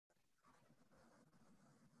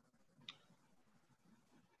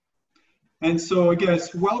And so I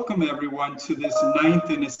guess welcome everyone to this ninth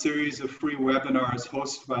in a series of free webinars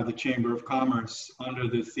hosted by the Chamber of Commerce under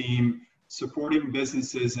the theme Supporting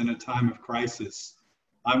Businesses in a Time of Crisis.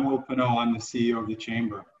 I'm Will Pinot, I'm the CEO of the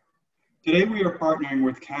Chamber. Today we are partnering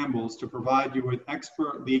with Campbells to provide you with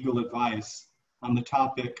expert legal advice on the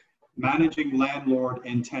topic Managing Landlord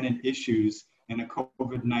and Tenant Issues in a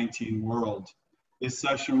COVID-19 World. This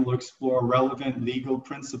session will explore relevant legal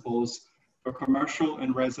principles for commercial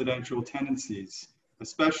and residential tenancies,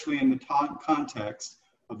 especially in the context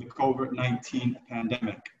of the COVID-19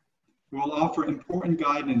 pandemic. We will offer important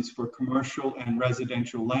guidance for commercial and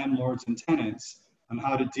residential landlords and tenants on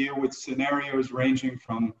how to deal with scenarios ranging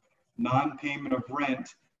from non-payment of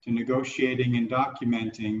rent to negotiating and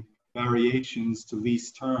documenting variations to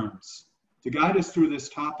lease terms. To guide us through this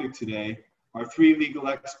topic today are three legal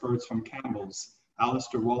experts from Campbells,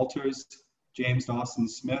 Alistair Walters, James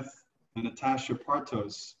Dawson-Smith, and Natasha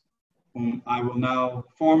Partos, whom I will now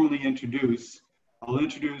formally introduce. I'll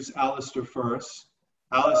introduce Alistair first.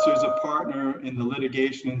 Alistair is a partner in the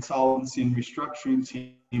litigation, insolvency, and restructuring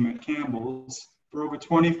team at Campbells. For over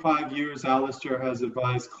 25 years, Alistair has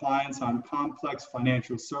advised clients on complex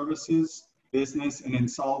financial services, business and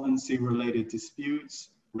insolvency-related disputes,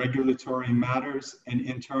 regulatory matters, and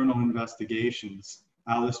internal investigations.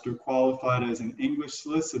 Alistair qualified as an English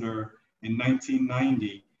solicitor in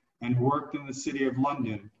 1990 and worked in the City of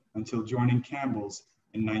London until joining Campbells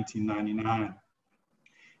in 1999.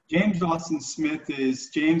 James Dawson-Smith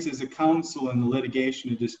is a counsel in the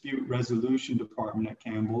litigation and dispute resolution department at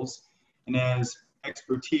Campbells and has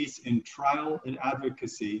expertise in trial and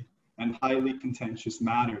advocacy and highly contentious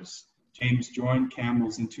matters. James joined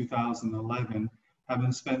Campbells in 2011,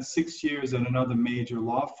 having spent 6 years at another major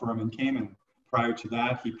law firm in Cayman. Prior to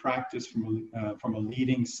that, he practiced from a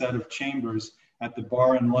leading set of chambers at the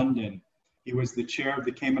bar in London. He was the chair of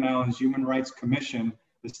the Cayman Islands Human Rights Commission,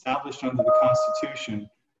 established under the Constitution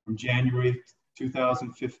from January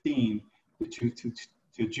 2015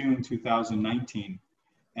 to June 2019.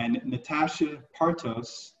 And Natasha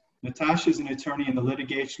Partos. Natasha is an attorney in the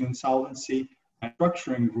litigation, insolvency, and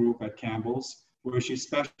structuring group at Campbells, where she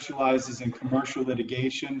specializes in commercial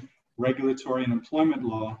litigation, regulatory and employment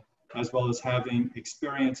law, as well as having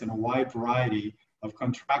experience in a wide variety of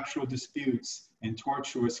contractual disputes and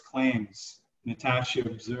tortuous claims. Natasha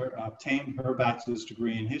obtained her bachelor's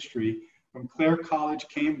degree in history from Clare College,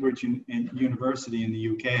 Cambridge University in the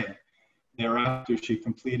UK. Thereafter, she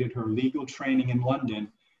completed her legal training in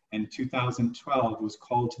London and in 2012 was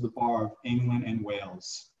called to the bar of England and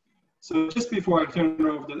Wales. So just before I turn it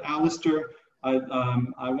over to Alistair,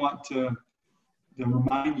 I want to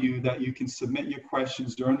remind you that you can submit your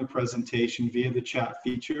questions during the presentation via the chat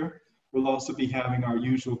feature. We'll also be having our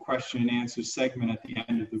usual question and answer segment at the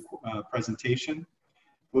end of the presentation.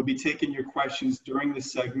 We'll be taking your questions during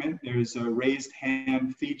this segment. There's a raised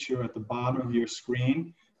hand feature at the bottom of your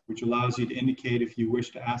screen, which allows you to indicate if you wish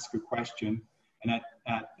to ask a question, and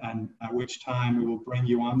at which time we will bring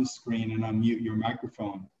you on the screen and unmute your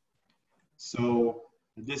microphone. So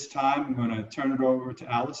at this time, I'm going to turn it over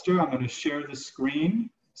to Alistair. I'm going to share the screen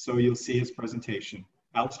so you'll see his presentation.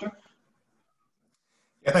 Alistair?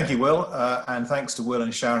 Yeah, thank you, Will, and thanks to Will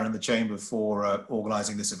and Sharon and the Chamber for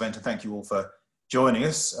organising this event, and thank you all for joining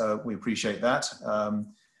us. We appreciate that.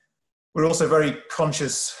 We're also very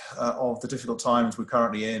conscious of the difficult times we're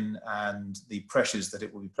currently in and the pressures that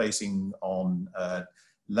it will be placing on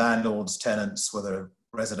landlords, tenants, whether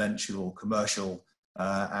residential or commercial,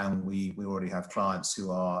 and we already have clients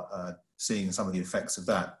who are seeing some of the effects of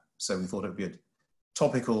that. So we thought it would be a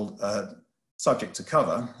topical subject to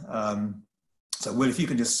cover. So Will, if you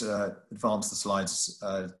can just advance the slides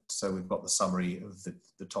so we've got the summary of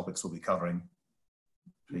the topics we'll be covering,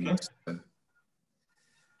 please. Okay.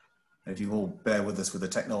 If you all bear with us with the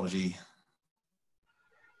technology.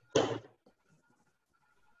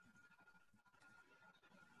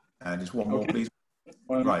 And just one more, please.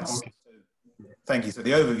 Right. Okay. Thank you. So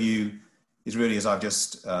the overview is really as I've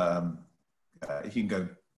just, if you can go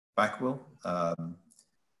back, Will.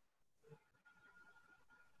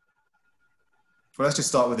 Well, let's just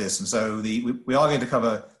start with this. And so we are going to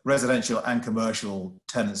cover residential and commercial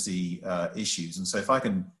tenancy issues. And so if I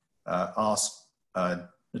can ask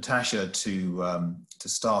Natasha to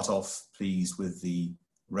start off, please, with the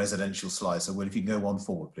residential slide. So Will, if you can go one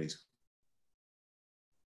forward, please.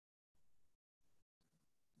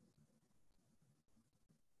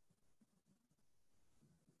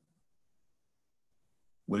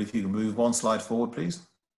 Will, if you can move one slide forward, please.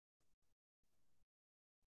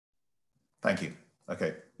 Thank you.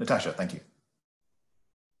 Okay, Natasha, thank you.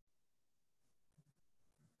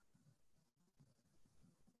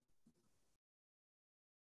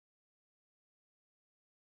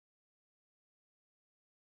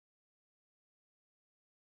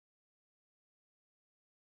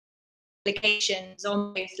 obligations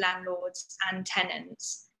on both landlords and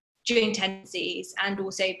tenants during tenancies, and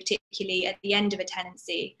also particularly at the end of a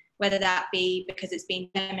tenancy, whether that be because it's been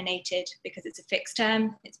terminated, because it's a fixed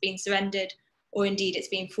term, it's been surrendered, or indeed it's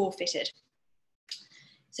been forfeited.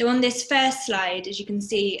 So on this first slide, as you can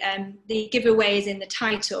see, the giveaway is in the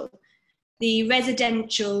title. The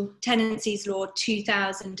Residential Tenancies Law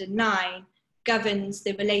 2009 governs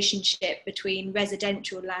the relationship between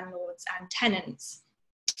residential landlords and tenants.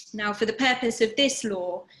 Now, for the purpose of this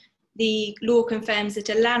law, the law confirms that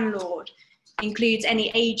a landlord includes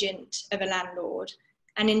any agent of a landlord,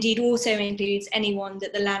 and indeed also includes anyone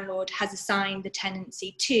that the landlord has assigned the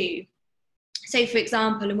tenancy to. So, for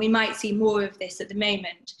example, and we might see more of this at the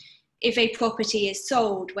moment, if a property is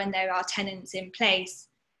sold when there are tenants in place,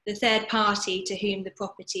 the third party to whom the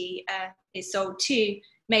property is sold to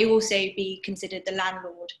may also be considered the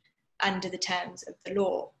landlord under the terms of the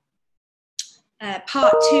law.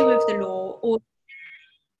 Part 2 of the law also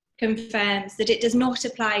confirms that it does not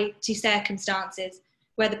apply to circumstances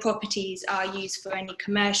where the properties are used for any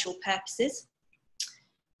commercial purposes.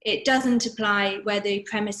 It doesn't apply where the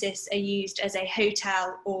premises are used as a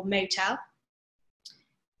hotel or motel.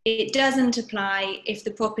 It doesn't apply if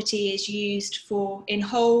the property is used for, in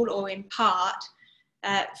whole or in part,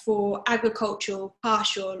 for agricultural,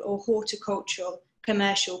 partial or horticultural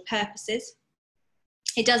commercial purposes.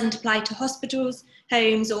 It doesn't apply to hospitals,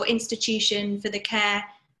 homes or institutions for the care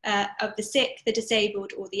of the sick, the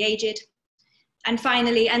disabled or the aged. And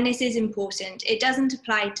finally, and this is important, it doesn't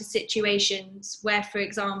apply to situations where, for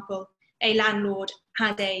example, a landlord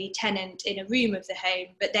has a tenant in a room of the home,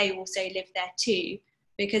 but they also live there too,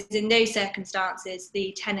 because in those circumstances,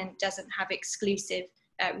 the tenant doesn't have exclusive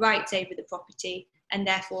rights over the property, and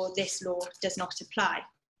therefore this law does not apply.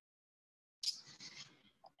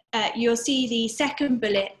 You'll see the second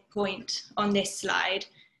bullet point on this slide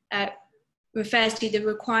refers to the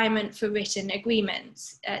requirement for written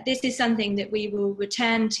agreements. This is something that we will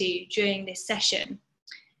return to during this session.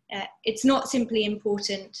 It's not simply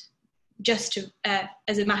important just to,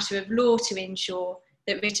 as a matter of law to ensure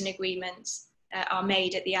that written agreements are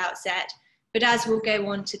made at the outset, but as we'll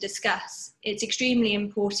go on to discuss, it's extremely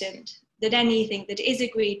important that anything that is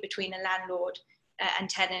agreed between a landlord and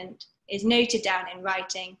tenant is noted down in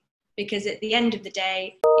writing, because at the end of the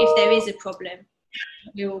day, if there is a problem,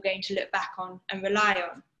 we're all going to look back on and rely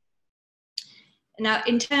on. Now,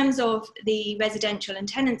 in terms of the residential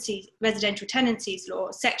tenancies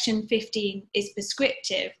law, section 15 is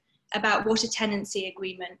prescriptive about what a tenancy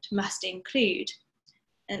agreement must include.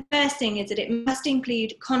 And the first thing is that it must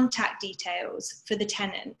include contact details for the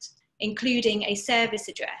tenant, including a service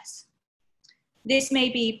address. This may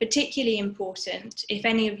be particularly important if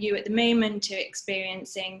any of you at the moment are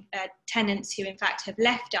experiencing tenants who in fact have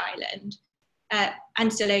left Ireland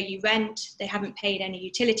and still owe you rent, they haven't paid any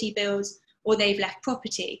utility bills, or they've left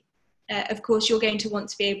property. Of course, you're going to want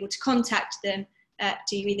to be able to contact them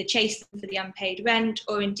to either chase them for the unpaid rent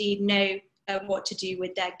or indeed know what to do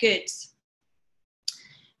with their goods.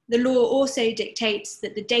 The law also dictates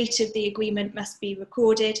that the date of the agreement must be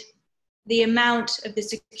recorded, the amount of the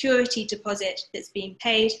security deposit that's being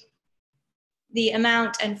paid, the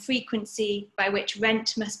amount and frequency by which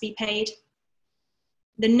rent must be paid,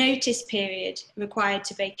 the notice period required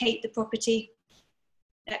to vacate the property,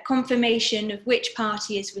 confirmation of which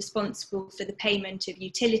party is responsible for the payment of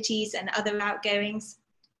utilities and other outgoings,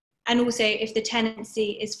 and also if the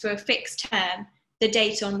tenancy is for a fixed term, the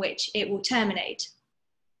date on which it will terminate.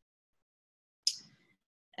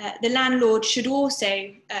 The landlord should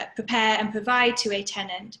also prepare and provide to a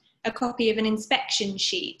tenant a copy of an inspection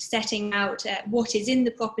sheet setting out what is in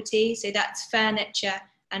the property, so that's furniture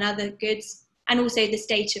and other goods, and also the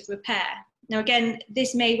state of repair. Now again,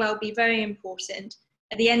 this may well be very important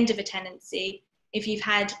at the end of a tenancy if you've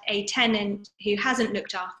had a tenant who hasn't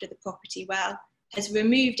looked after the property well, has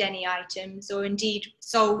removed any items or indeed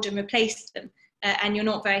sold and replaced them, and you're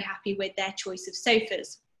not very happy with their choice of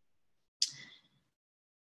sofas.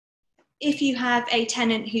 If you have a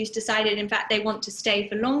tenant who's decided, in fact, they want to stay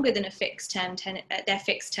for longer than a fixed term their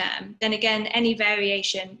fixed term, then again, any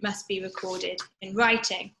variation must be recorded in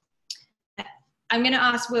writing. I'm going to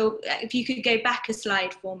ask Will, if you could go back a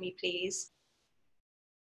slide for me, please.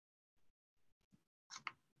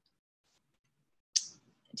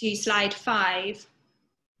 To slide 5.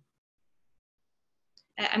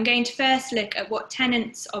 I'm going to first look at what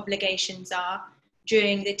tenants' obligations are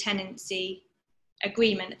during the tenancy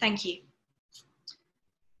agreement. Thank you.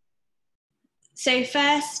 So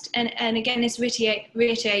first, and again, this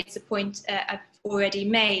reiterates a point I've already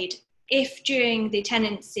made. If during the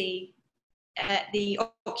tenancy, the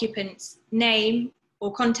occupant's name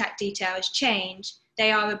or contact details change,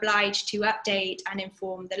 they are obliged to update and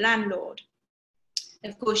inform the landlord.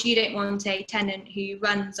 Of course, you don't want a tenant who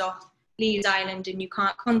runs off, leaves island, and you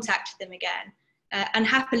can't contact them again. And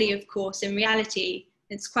happily, of course, in reality,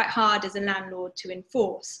 it's quite hard as a landlord to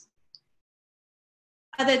enforce.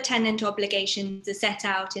 Other tenant obligations are set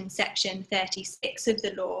out in section 36 of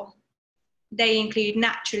the law. They include,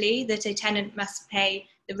 naturally, that a tenant must pay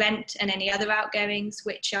the rent and any other outgoings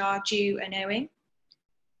which are due and owing.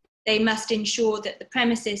 They must ensure that the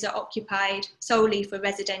premises are occupied solely for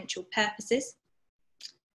residential purposes.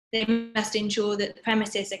 They must ensure that the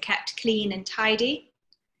premises are kept clean and tidy.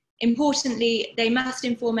 Importantly, they must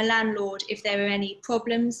inform a landlord if there are any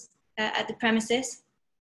problems at the premises.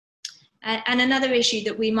 And another issue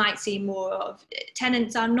that we might see more of,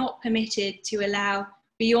 tenants are not permitted to allow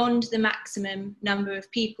beyond the maximum number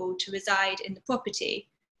of people to reside in the property.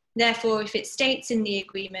 Therefore, if it states in the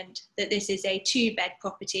agreement that this is a 2-bed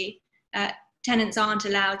property, tenants aren't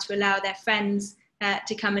allowed to allow their friends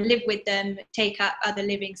to come and live with them, take up other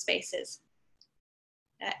living spaces.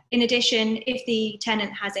 In addition, if the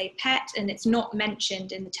tenant has a pet and it's not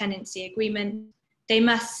mentioned in the tenancy agreement, they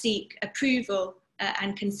must seek approval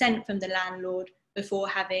and consent from the landlord before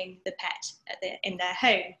having the pet in their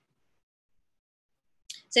home.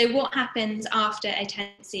 So what happens after a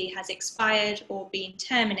tenancy has expired or been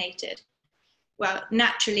terminated? Well,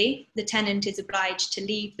 naturally, the tenant is obliged to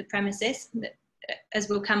leave the premises. As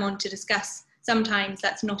we'll come on to discuss, sometimes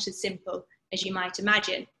that's not as simple as you might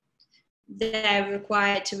imagine. They're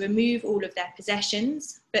required to remove all of their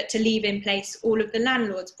possessions, but to leave in place all of the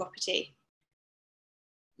landlord's property.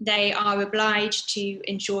 They are obliged to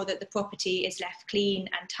ensure that the property is left clean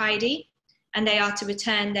and tidy, and they are to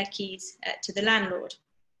return their keys to the landlord.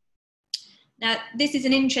 Now, this is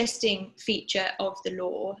an interesting feature of the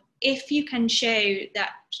law. If you can show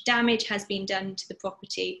that damage has been done to the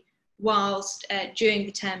property whilst during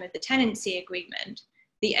the term of the tenancy agreement,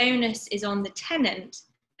 the onus is on the tenant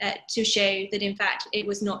to show that, in fact, it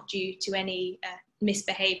was not due to any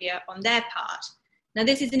misbehaviour on their part. Now,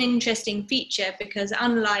 this is an interesting feature because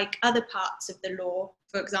unlike other parts of the law,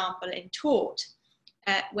 for example, in tort,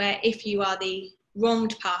 where if you are the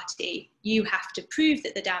wronged party, you have to prove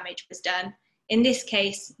that the damage was done, in this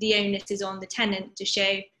case, the onus is on the tenant to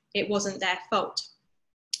show it wasn't their fault.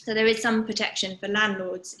 So there is some protection for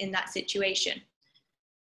landlords in that situation.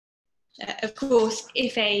 Of course,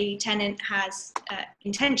 if a tenant has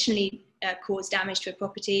intentionally caused damage to a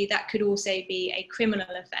property, that could also be a criminal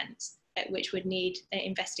offence, which would need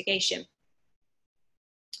investigation.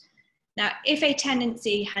 Now, if a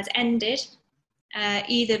tenancy has ended,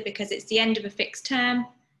 either because it's the end of a fixed term,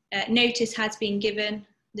 notice has been given,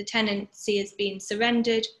 the tenancy has been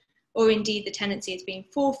surrendered, or indeed the tenancy has been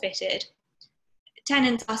forfeited,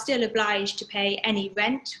 tenants are still obliged to pay any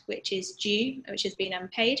rent which is due, which has been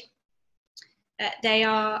unpaid. They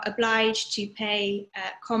are obliged to pay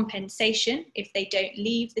compensation if they don't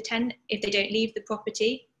leave the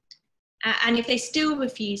property. And if they still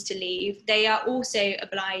refuse to leave, they are also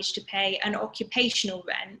obliged to pay an occupational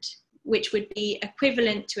rent, which would be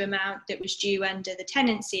equivalent to amount that was due under the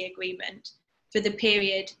tenancy agreement for the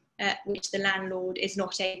period which the landlord is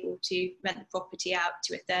not able to rent the property out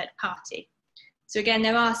to a third party. So again,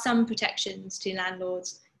 there are some protections to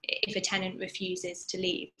landlords if a tenant refuses to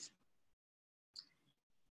leave.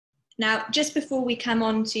 Now, just before we come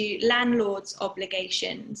on to landlords'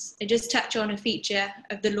 obligations, I just touch on a feature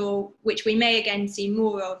of the law which we may again see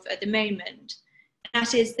more of at the moment. And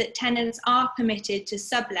that is that tenants are permitted to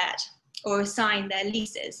sublet or assign their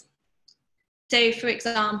leases. So, for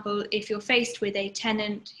example, if you're faced with a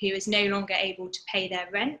tenant who is no longer able to pay their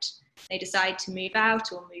rent, they decide to move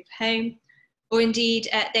out or move home, or indeed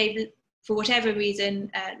they've, for whatever reason,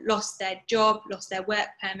 lost their job, lost their work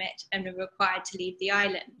permit, and are required to leave the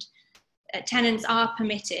island, tenants are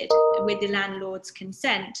permitted, with the landlord's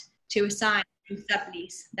consent, to assign and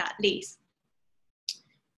sublease that lease.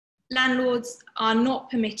 Landlords are not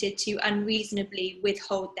permitted to unreasonably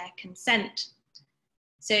withhold their consent.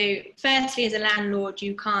 So firstly, as a landlord,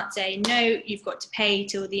 you can't say, no, you've got to pay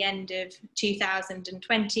till the end of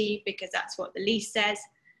 2020 because that's what the lease says.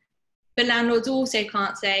 But landlords also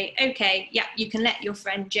can't say, okay, yeah, you can let your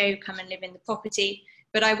friend Joe come and live in the property,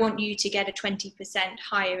 but I want you to get a 20%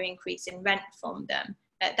 higher increase in rent from them.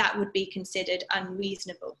 That would be considered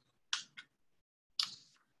unreasonable.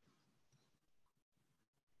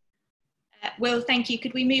 Will, thank you.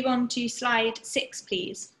 Could we move on to slide 6,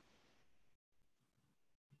 please?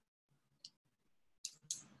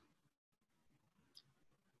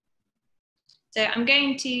 So I'm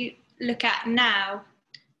going to look at now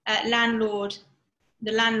landlord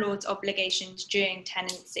the landlord's obligations during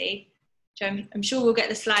tenancy. So I'm sure we'll get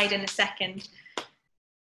the slide in a second.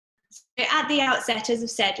 So at the outset, as I've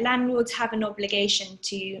said, landlords have an obligation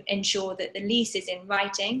to ensure that the lease is in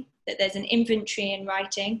writing, that there's an inventory in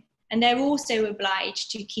writing, and they're also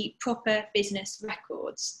obliged to keep proper business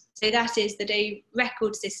records. So that is that a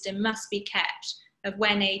record system must be kept of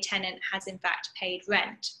when a tenant has in fact paid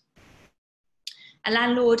rent. A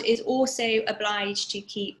landlord is also obliged to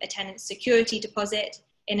keep a tenant's security deposit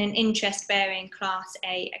in an interest-bearing Class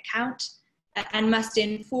A account and must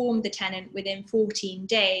inform the tenant within 14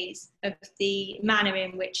 days of the manner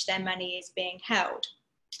in which their money is being held.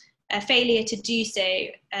 A failure to do so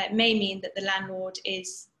may mean that the landlord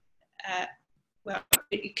is,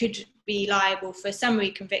 it could be liable for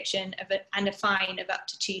summary conviction and a fine of up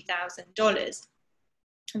to $2,000.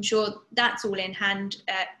 I'm sure that's all in hand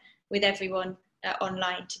with everyone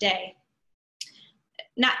online today.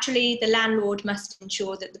 Naturally, the landlord must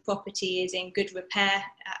ensure that the property is in good repair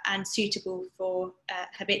and suitable for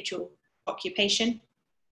habitual occupation.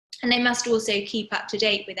 And they must also keep up to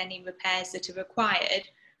date with any repairs that are required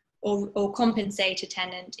or compensate a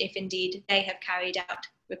tenant if indeed they have carried out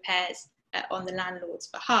repairs on the landlord's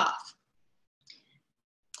behalf.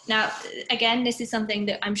 Now, again, this is something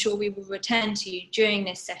that I'm sure we will return to during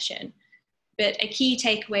this session, but a key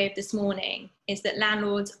takeaway of this morning is that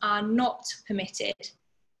landlords are not permitted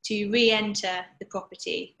to re-enter the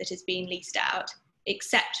property that has been leased out,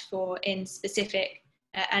 except for in specific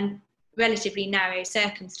and relatively narrow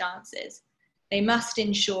circumstances. They must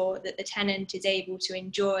ensure that the tenant is able to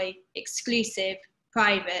enjoy exclusive,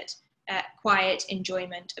 private, quiet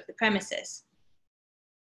enjoyment of the premises.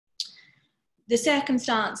 The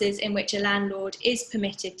circumstances in which a landlord is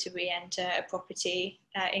permitted to re-enter a property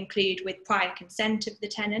include with prior consent of the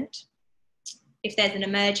tenant, if there's an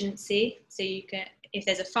emergency, so if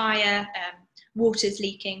there's a fire, water's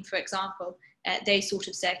leaking, for example, those sort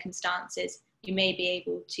of circumstances, you may be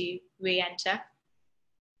able to re-enter.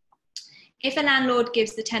 If a landlord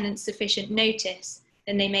gives the tenant sufficient notice,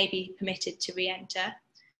 then they may be permitted to re-enter.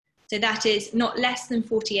 So that is not less than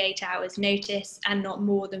 48 hours notice and not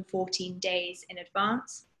more than 14 days in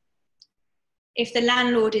advance. If the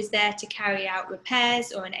landlord is there to carry out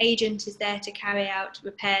repairs or an agent is there to carry out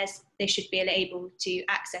repairs, they should be able to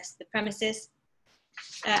access the premises.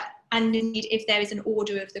 And indeed, if there is an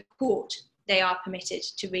order of the court, they are permitted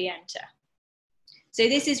to re-enter. So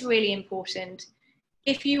this is really important.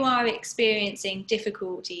 If you are experiencing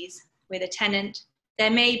difficulties with a tenant, there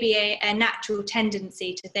may be a natural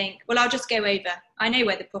tendency to think, well, I'll just go over. I know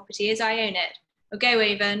where the property is, I own it. I'll go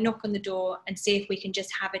over, knock on the door and see if we can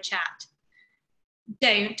just have a chat.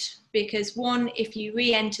 Don't, because one, if you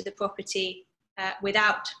re-enter the property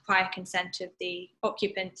without prior consent of the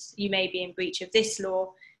occupants, you may be in breach of this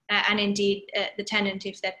law. And indeed, the tenant,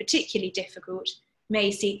 if they're particularly difficult, may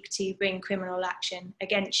seek to bring criminal action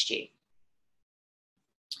against you.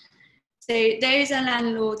 So those are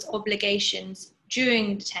landlord's obligations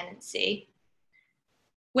during the tenancy.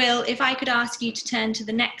 Will, if I could ask you to turn to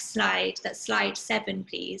the next slide, that's slide 7,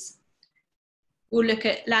 please. We'll look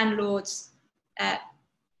at landlords'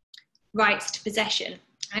 rights to possession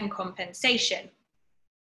and compensation.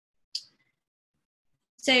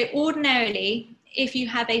 So ordinarily, if you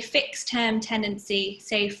have a fixed term tenancy,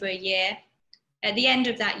 say for a year, at the end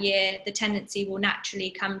of that year, the tenancy will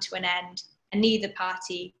naturally come to an end and neither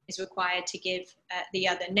party is required to give the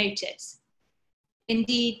other notice.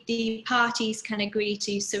 Indeed, the parties can agree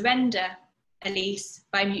to surrender a lease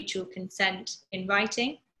by mutual consent in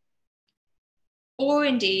writing, or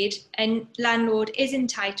indeed, a landlord is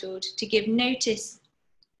entitled to give notice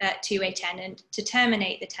to a tenant to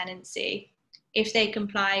terminate the tenancy if they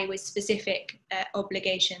comply with specific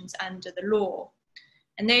obligations under the law.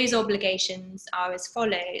 And those obligations are as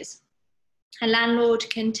follows. A landlord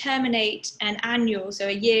can terminate an annual, so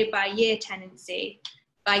a year-by-year tenancy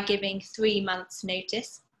by giving 3 months'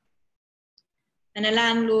 notice. And a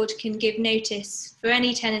landlord can give notice for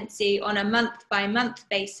any tenancy on a month-by-month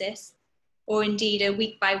basis, or indeed a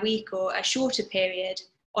week-by-week or a shorter period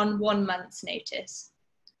on 1 month's notice.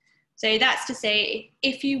 So that's to say,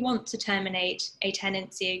 if you want to terminate a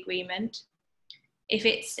tenancy agreement, if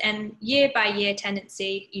it's a year-by-year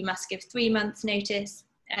tenancy, you must give 3 months' notice,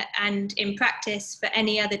 and in practice, for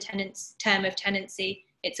any other term of tenancy,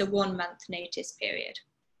 it's a 1 month notice period.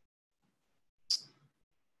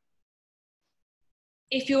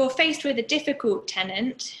 If you're faced with a difficult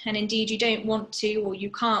tenant, and indeed you don't want to or you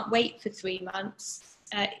can't wait for 3 months,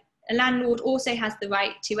 a landlord also has the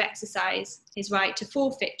right to exercise his right to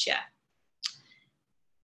forfeiture.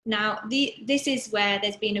 Now, this is where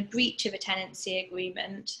there's been a breach of a tenancy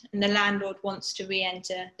agreement and the landlord wants to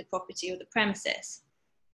re-enter the property or the premises.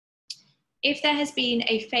 If there has been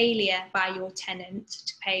a failure by your tenant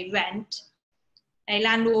to pay rent, a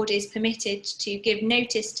landlord is permitted to give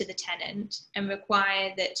notice to the tenant and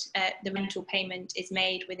require that the rental payment is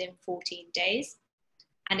made within 14 days.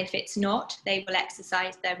 And if it's not, they will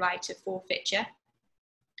exercise their right of forfeiture.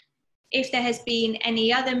 If there has been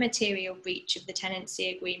any other material breach of the tenancy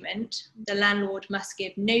agreement, the landlord must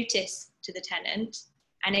give notice to the tenant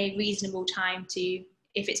and a reasonable time to,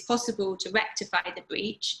 if it's possible, to rectify the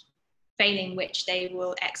breach, failing which they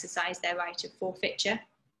will exercise their right of forfeiture.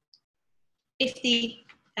 If the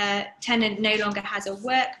tenant no longer has a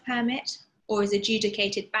work permit or is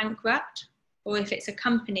adjudicated bankrupt, or if it's a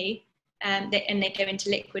company and they go into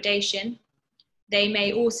liquidation, they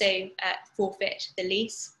may also forfeit the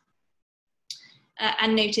lease.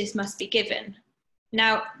 And notice must be given.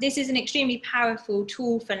 Now, this is an extremely powerful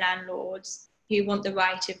tool for landlords who want the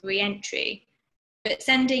right of re-entry, but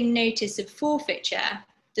sending notice of forfeiture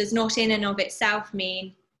does not in and of itself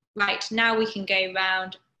mean, right, now we can go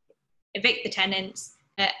round, evict the tenants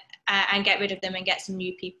and get rid of them and get some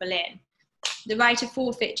new people in. The right of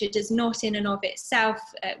forfeiture does not in and of itself,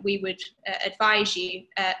 we would advise you,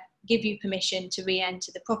 give you permission to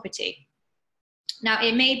re-enter the property. Now,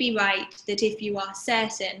 it may be right that if you are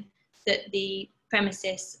certain that the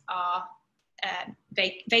premises are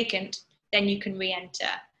vacant, then you can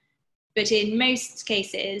re-enter. But in most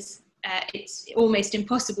cases, it's almost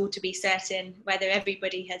impossible to be certain whether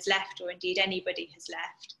everybody has left or indeed anybody has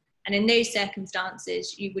left. And in those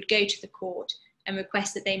circumstances, you would go to the court and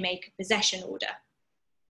request that they make a possession order.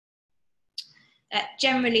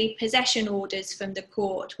 Generally, possession orders from the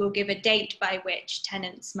court will give a date by which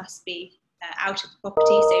tenants must be out of the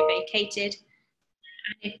property, so vacated.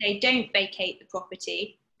 And if they don't vacate the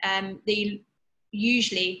property,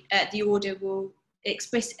 usually the order will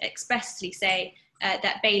expressly say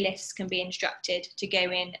that bailiffs can be instructed to go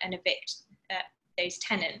in and evict those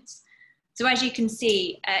tenants. So as you can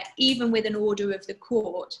see, even with an order of the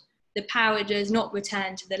court, the power does not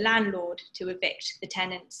return to the landlord to evict the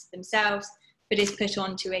tenants themselves, but is put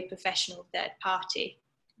onto a professional third party.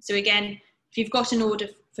 So again, if you've got an order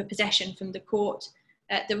for possession from the court,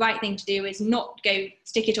 the right thing to do is not go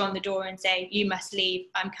stick it on the door and say, you must leave,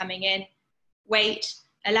 I'm coming in. Wait,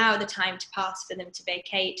 allow the time to pass for them to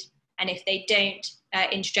vacate. And if they don't,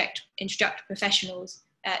 instruct professionals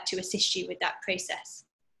to assist you with that process.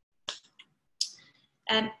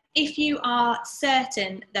 If you are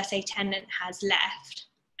certain that a tenant has left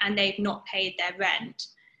and they've not paid their rent,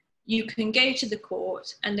 you can go to the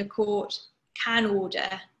court and the court can order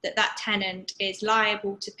that that tenant is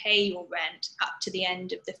liable to pay your rent up to the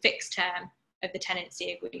end of the fixed term of the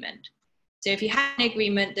tenancy agreement. So if you had an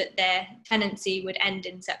agreement that their tenancy would end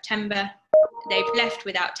in September, they've left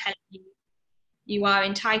without telling you, you are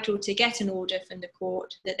entitled to get an order from the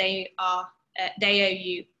court that they owe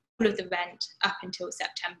you all of the rent up until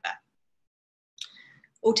September.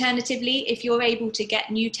 Alternatively, if you're able to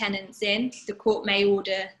get new tenants in, the court may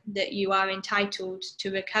order that you are entitled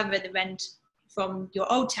to recover the rent from your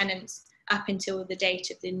old tenants up until the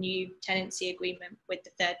date of the new tenancy agreement with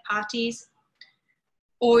the third parties.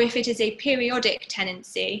 Or if it is a periodic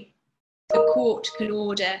tenancy, the court can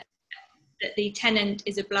order that the tenant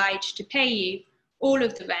is obliged to pay you all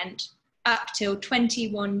of the rent up till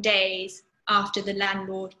 21 days after the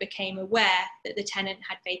landlord became aware that the tenant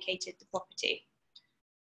had vacated the property.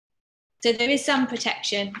 So there is some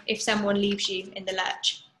protection if someone leaves you in the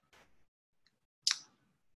lurch.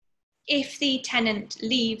 If the tenant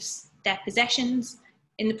leaves their possessions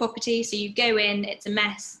in the property, so you go in, it's a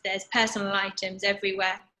mess, there's personal items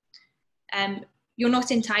everywhere, you're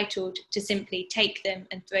not entitled to simply take them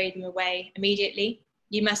and throw them away immediately.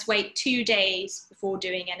 You must wait 2 days before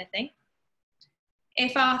doing anything.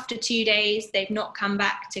 If after 2 days they've not come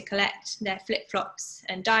back to collect their flip-flops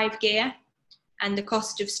and dive gear, and the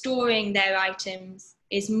cost of storing their items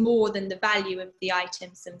is more than the value of the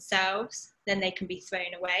items themselves, then they can be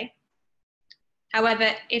thrown away. However,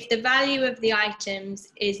 if the value of the items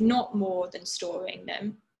is not more than storing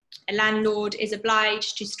them, a landlord is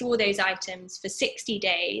obliged to store those items for 60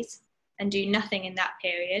 days and do nothing in that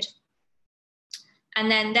period, and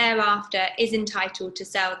then thereafter is entitled to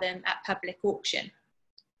sell them at public auction.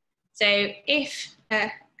 So if,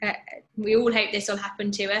 we all hope this will happen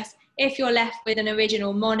to us, if you're left with an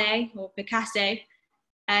original Monet or Picasso,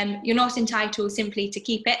 you're not entitled simply to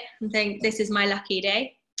keep it and think, this is my lucky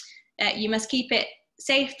day. You must keep it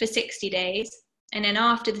safe for 60 days, and then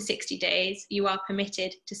after the 60 days, you are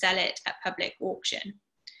permitted to sell it at public auction.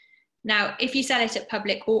 Now, if you sell it at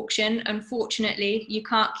public auction, unfortunately, you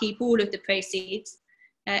can't keep all of the proceeds.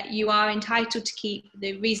 You are entitled to keep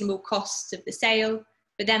the reasonable costs of the sale,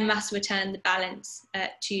 but then must return the balance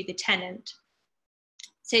to the tenant.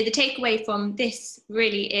 So the takeaway from this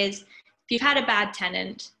really is, if you've had a bad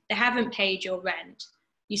tenant, they haven't paid your rent,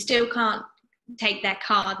 you still can't take their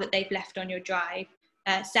car that they've left on your drive,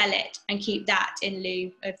 sell it and keep that in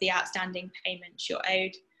lieu of the outstanding payments you're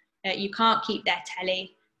owed. You can't keep their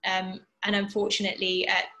telly, and unfortunately,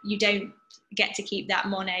 you don't get to keep that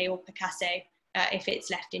Monet or Picasso if it's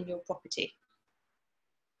left in your property.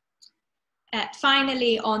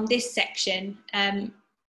 Finally, on this section,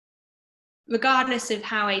 regardless of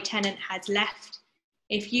how a tenant has left,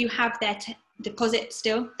 if you have their deposit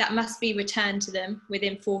still, that must be returned to them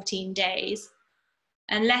within 14 days,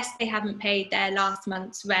 unless they haven't paid their last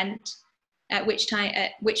month's rent, at which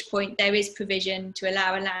point there is provision to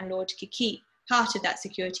allow a landlord to keep part of that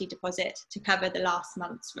security deposit to cover the last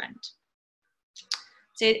month's rent.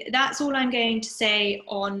 So that's all I'm going to say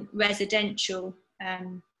on residential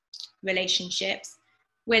relationships.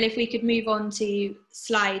 Well, if we could move on to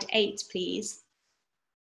slide 8, please.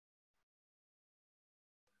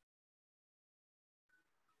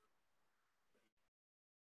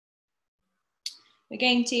 We're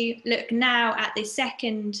going to look now at the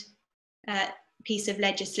second piece of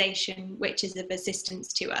legislation which is of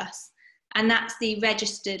assistance to us, and that's the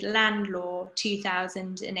Registered Land Law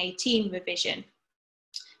 2018 revision.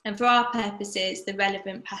 And for our purposes, the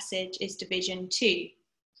relevant passage is Division 2.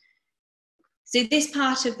 So this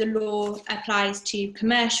part of the law applies to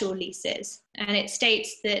commercial leases, and it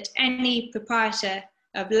states that any proprietor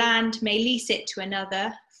of land may lease it to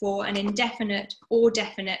another for an indefinite or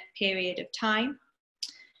definite period of time.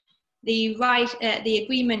 The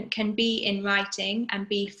agreement can be in writing and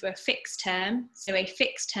be for a fixed term, so a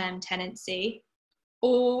fixed term tenancy,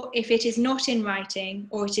 or if it is not in writing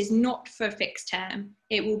or it is not for a fixed term,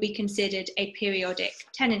 it will be considered a periodic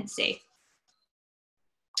tenancy.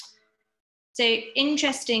 So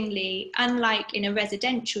interestingly, unlike in a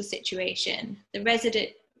residential situation, the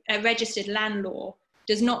registered land law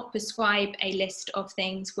does not prescribe a list of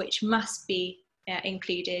things which must be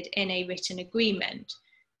included in a written agreement.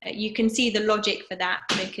 You can see the logic for that,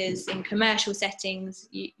 because in commercial settings,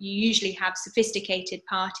 you usually have sophisticated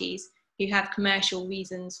parties who have commercial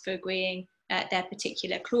reasons for agreeing their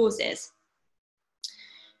particular clauses.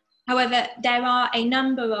 However, there are a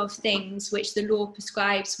number of things which the law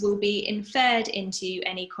prescribes will be inferred into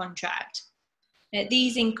any contract.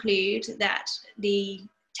 These include that the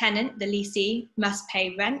tenant, the leasee, must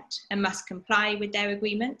pay rent and must comply with their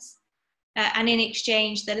agreements. And in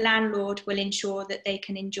exchange, the landlord will ensure that they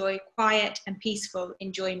can enjoy quiet and peaceful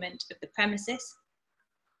enjoyment of the premises.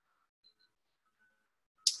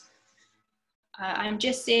 I'm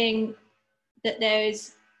just seeing that there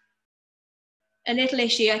is a little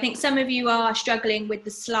issue. I think some of you are struggling with the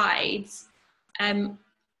slides.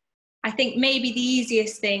 I think maybe the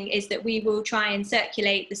easiest thing is that we will try and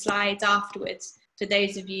circulate the slides afterwards for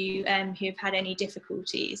those of you who have had any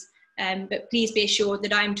difficulties. But please be assured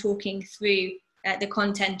that I'm talking through the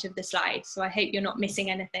content of the slides, so I hope you're not missing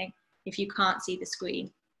anything if you can't see the screen.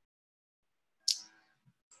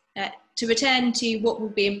 To return to what will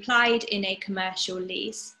be implied in a commercial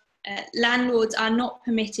lease, landlords are not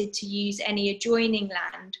permitted to use any adjoining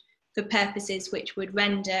land for purposes which would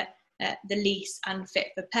render the lease unfit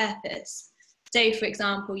for purpose. So, for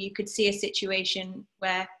example, you could see a situation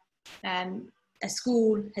where a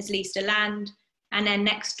school has leased a land, and then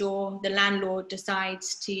next door the landlord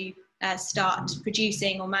decides to start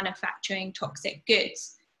producing or manufacturing toxic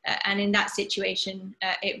goods. And in that situation,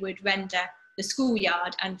 it would render the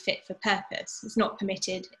schoolyard unfit for purpose. It's not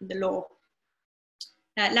permitted in the law.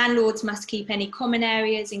 Landlords must keep any common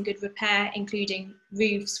areas in good repair, including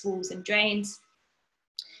roofs, walls and drains.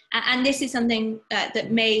 And this is something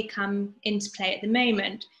that may come into play at the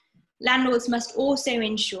moment. Landlords must also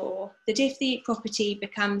ensure that if the property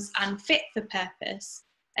becomes unfit for purpose,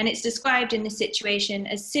 and it's described in the situation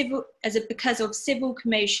as because of civil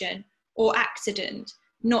commotion or accident,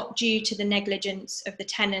 not due to the negligence of the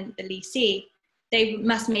tenant, the leasee, they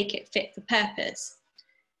must make it fit for purpose.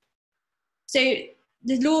 So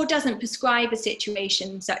the law doesn't prescribe a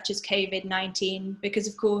situation such as COVID-19 because,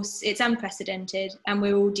 of course, it's unprecedented and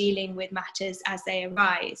we're all dealing with matters as they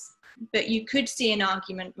arise. But you could see an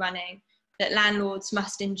argument running that landlords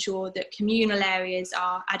must ensure that communal areas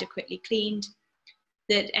are adequately cleaned,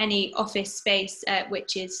 that any office space,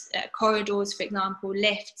 which is corridors, for example,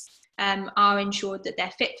 lifts, are ensured that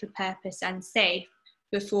they're fit for purpose and safe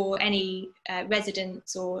before any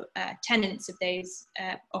residents or tenants of those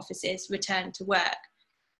offices return to work.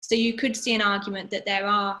 So you could see an argument that there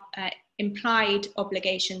are implied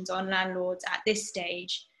obligations on landlords at this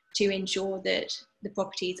stage to ensure that the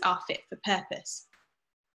properties are fit for purpose.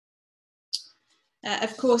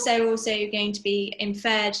 Of course, there are also going to be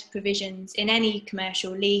inferred provisions in any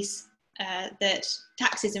commercial lease that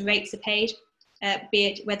taxes and rates are paid, be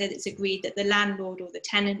it whether it's agreed that the landlord or the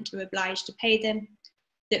tenant are obliged to pay them,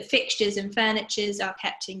 that fixtures and furniture are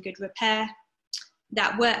kept in good repair,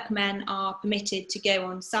 that workmen are permitted to go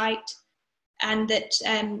on site, and that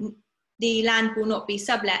the land will not be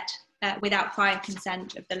sublet without prior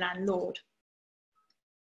consent of the landlord.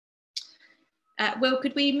 Will,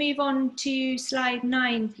 could we move on to slide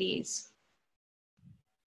 9, please?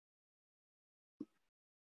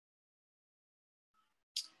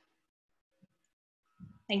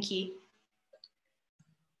 Thank you.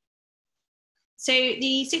 So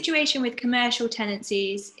the situation with commercial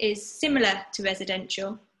tenancies is similar to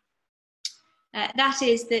residential. That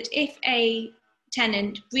is that if a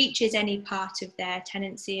tenant breaches any part of their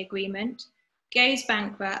tenancy agreement, goes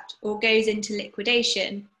bankrupt or goes into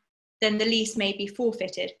liquidation, then the lease may be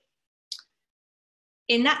forfeited.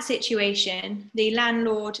 In that situation, the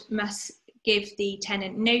landlord must give the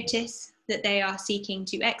tenant notice that they are seeking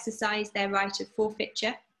to exercise their right of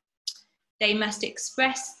forfeiture. They must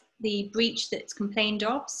express the breach that's complained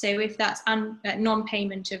of. So if that's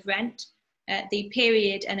non-payment of rent, the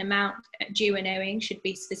period and amount due and owing should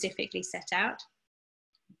be specifically set out.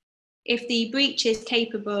 If the breach is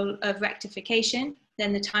capable of rectification,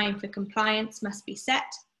 then the time for compliance must be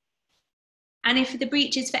set. And if the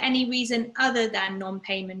breach is for any reason other than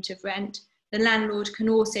non-payment of rent, the landlord can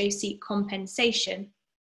also seek compensation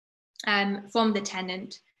from the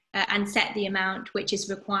tenant and set the amount which is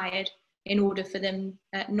required in order for them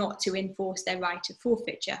not to enforce their right of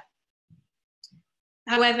forfeiture.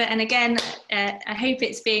 However, and again, I hope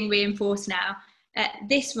it's being reinforced now,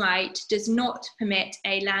 this right does not permit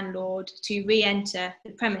a landlord to re-enter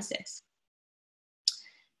the premises.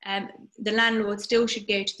 The landlord still should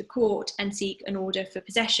go to the court and seek an order for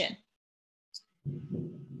possession.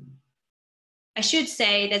 I should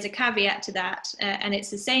say there's a caveat to that, and it's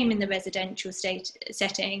the same in the residential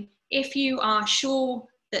setting. If you are sure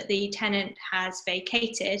that the tenant has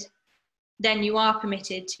vacated, then you are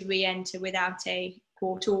permitted to re-enter without a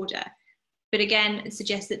court order. But again, it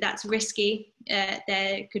suggests that that's risky.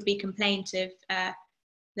 There could be complaint of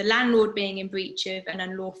the landlord being in breach of an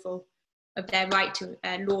unlawful, of their right to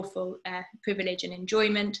lawful privilege and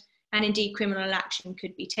enjoyment, and indeed criminal action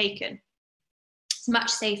could be taken. It's much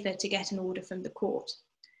safer to get an order from the court.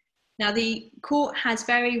 Now, the court has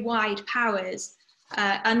very wide powers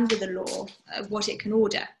under the law of what it can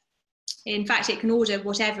order. In fact, it can order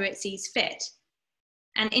whatever it sees fit.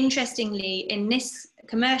 And interestingly, in this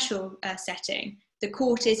commercial setting, the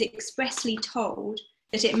court is expressly told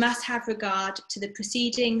that it must have regard to the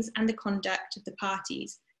proceedings and the conduct of the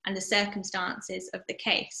parties and the circumstances of the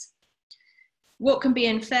case. What can be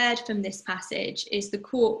inferred from this passage is the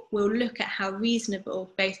court will look at how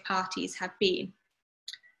reasonable both parties have been.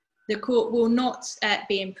 The court will not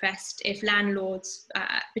be impressed if landlords,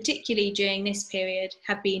 particularly during this period,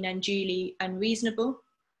 have been unduly unreasonable.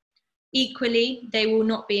 Equally, they will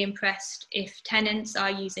not be impressed if tenants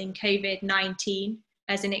are using COVID-19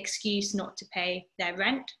 as an excuse not to pay their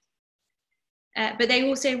rent. But they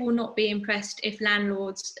also will not be impressed if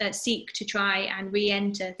landlords seek to try and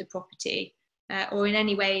re-enter the property or in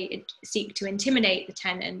any way seek to intimidate the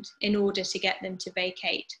tenant in order to get them to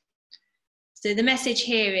vacate. So the message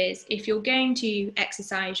here is, if you're going to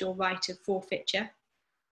exercise your right of forfeiture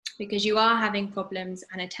because you are having problems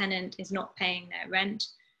and a tenant is not paying their rent,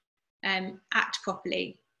 act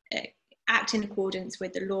properly, act in accordance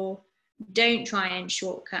with the law. Don't try and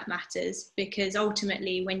shortcut matters, because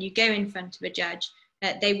ultimately when you go in front of a judge,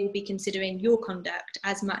 they will be considering your conduct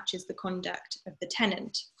as much as the conduct of the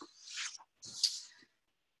tenant.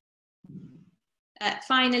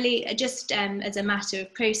 Finally, just as a matter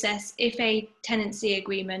of process, if a tenancy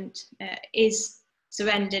agreement is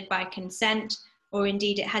surrendered by consent, or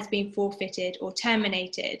indeed it has been forfeited or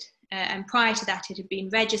terminated, and prior to that it had been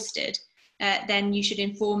registered, then you should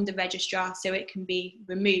inform the registrar so it can be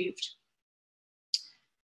removed.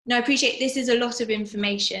 Now, I appreciate this is a lot of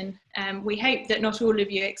information. We hope that not all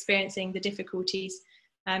of you are experiencing the difficulties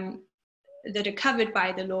that are covered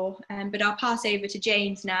by the law, but I'll pass over to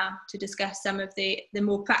James now to discuss some of the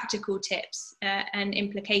more practical tips and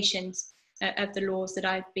implications of the laws that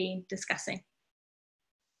I've been discussing.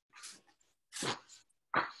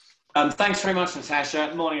 Thanks very much,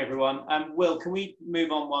 Natasha. Morning, everyone. Will, can we move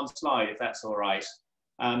on one slide, if that's all right?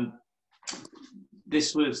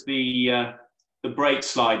 This was the the break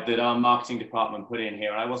slide that our marketing department put in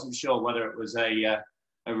here. I wasn't sure whether it was a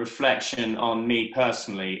reflection on me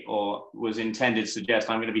personally or was intended to suggest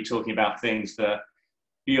I'm going to be talking about things that are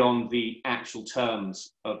beyond the actual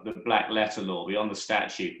terms of the black letter law, beyond the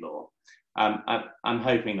statute law. I'm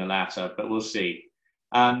hoping the latter, but we'll see.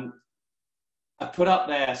 I put up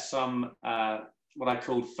there some what I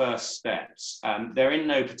called first steps. They're in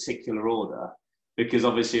no particular order, because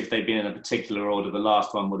obviously if they'd been in a particular order, the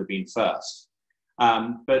last one would have been first.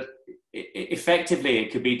 But effectively,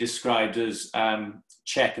 it could be described as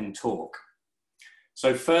check and talk.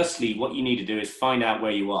 So firstly, what you need to do is find out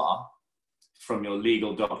where you are from your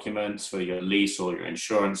legal documents for your lease or your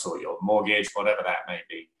insurance or your mortgage, whatever that may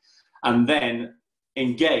be. And then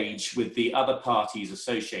engage with the other parties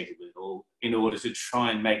associated with it all in order to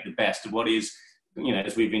try and make the best of what is, you know,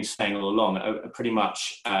 as we've been saying all along, a pretty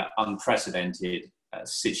much unprecedented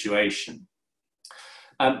situation.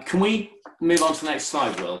 Can we move on to the next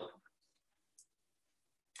slide, Will?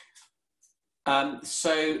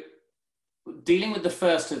 So dealing with the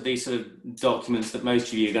first of these sort of documents that most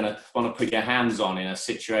of you are going to want to put your hands on in a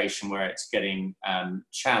situation where it's getting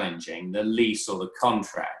challenging, the lease or the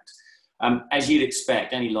contract. As you'd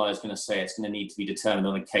expect, any lawyer is going to say it's going to need to be determined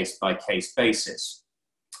on a case-by-case basis.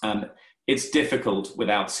 It's difficult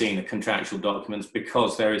without seeing the contractual documents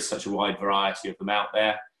because there is such a wide variety of them out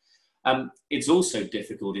there. It's also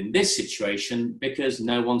difficult in this situation because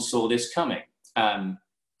no one saw this coming,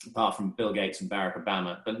 apart from Bill Gates and Barack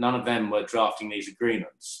Obama, but none of them were drafting these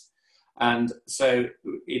agreements. And so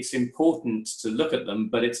it's important to look at them,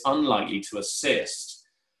 but it's unlikely to assist.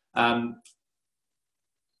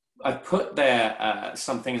 I've put there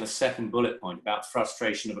something in the second bullet point about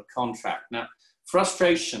frustration of a contract. Now,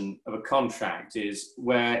 frustration of a contract is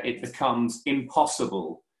where it becomes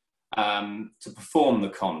impossible to perform the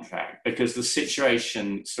contract because the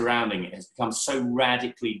situation surrounding it has become so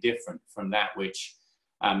radically different from that which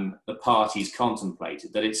the parties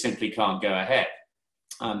contemplated that it simply can't go ahead.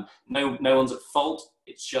 No one's at fault.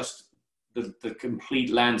 It's just the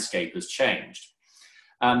complete landscape has changed.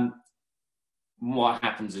 What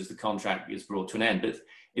happens is the contract is brought to an end, but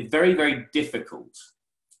it's very, very difficult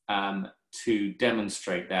to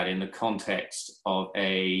demonstrate that in the context of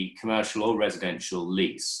a commercial or residential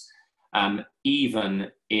lease, even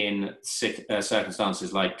in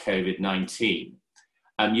circumstances like COVID-19.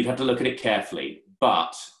 You'd have to look at it carefully,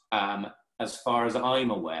 but as far as I'm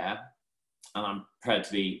aware, and I'm prepared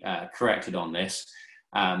to be corrected on this,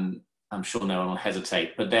 I'm sure no one will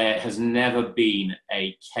hesitate, but there has never been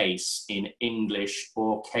a case in English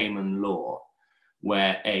or Cayman law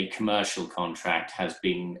where a commercial contract has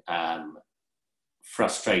been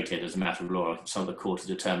frustrated as a matter of law. Some of the court has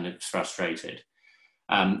determined it's frustrated.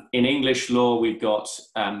 In English law, we've got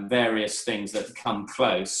various things that come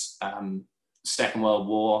close. Second World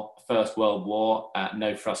War, First World War,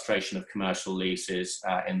 no frustration of commercial leases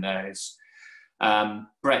in those.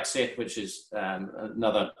 Brexit, which is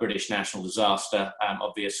another British national disaster,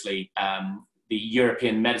 obviously. The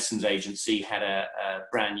European Medicines Agency had a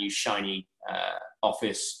brand new shiny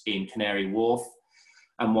office in Canary Wharf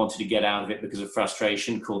and wanted to get out of it because of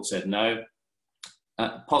frustration. Court said no.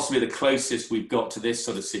 Possibly the closest we've got to this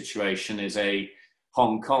sort of situation is a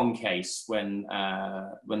Hong Kong case when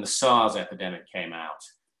the SARS epidemic came out,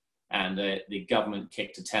 and the government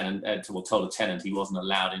kicked a tenant, told a tenant he wasn't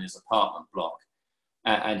allowed in his apartment block.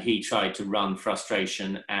 And he tried to run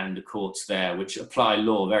frustration, and the courts there, which apply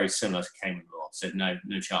law very similar to Cayman law, said no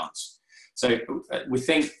chance. So we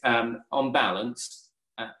think on balance,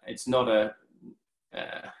 it's not a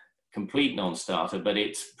complete non-starter, but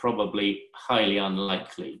it's probably highly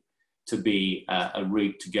unlikely to be a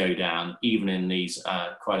route to go down, even in these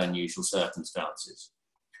quite unusual circumstances.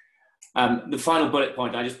 The final bullet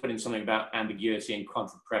point, I just put in something about ambiguity and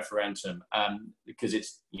contra preferentum, because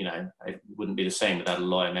it's, you know, it wouldn't be the same without a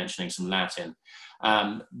lawyer mentioning some Latin.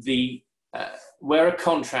 Where a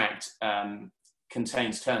contract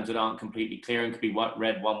contains terms that aren't completely clear and could be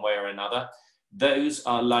read one way or another, those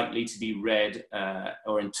are likely to be read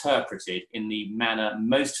or interpreted in the manner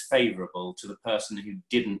most favourable to the person who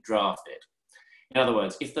didn't draft it. In other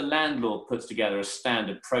words, if the landlord puts together a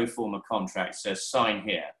standard pro forma contract, says sign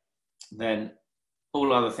here, then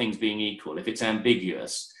all other things being equal, if it's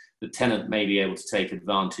ambiguous, the tenant may be able to take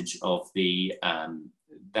advantage of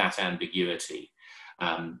that ambiguity.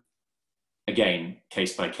 Again,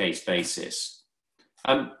 case-by-case basis.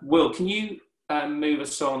 Will, can you move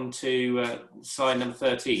us on to slide number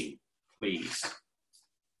 13, please?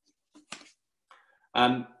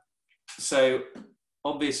 So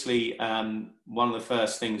obviously, one of the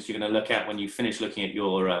first things you're going to look at when you finish looking at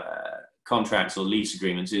your contracts or lease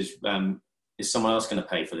agreements is Is someone else going to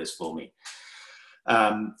pay for this for me?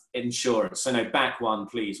 Insurance. So no, back one,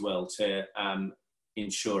 please, Will, to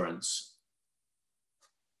insurance.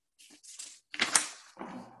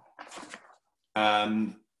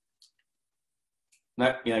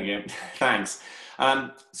 No, yeah, thanks.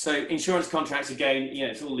 So insurance contracts, again,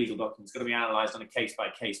 it's all legal documents, got to be analysed on a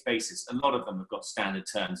case-by-case basis. A lot of them have got standard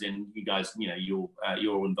terms in. You guys,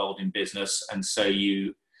 you're involved in business, and so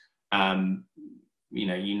you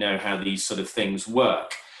know how these sort of things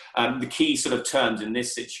work. The key sort of terms in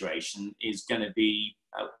this situation is going to be,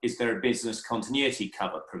 is there a business continuity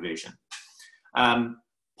cover provision?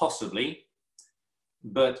 Possibly.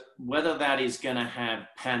 But whether that is going to have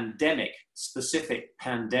specific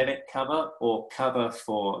pandemic cover or cover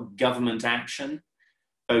for government action,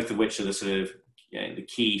 both of which are the sort of the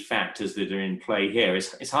key factors that are in play here,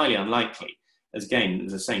 is highly unlikely. As I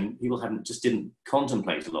was saying, people didn't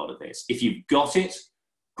contemplate a lot of this. If you've got it,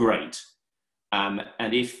 great. And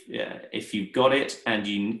if you've got it and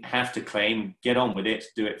you have to claim, get on with it,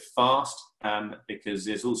 do it fast, because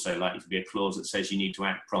there's also likely to be a clause that says you need to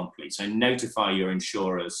act promptly. So notify your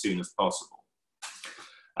insurer as soon as possible.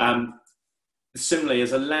 Similarly,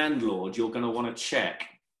 as a landlord, you're going to want to check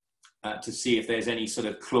to see if there's any sort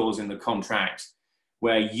of clause in the contract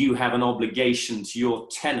where you have an obligation to your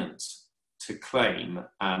tenant to claim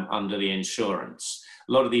under the insurance.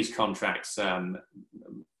 A lot of these contracts, a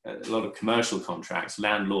lot of commercial contracts,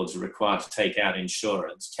 landlords are required to take out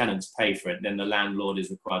insurance, tenants pay for it, then the landlord is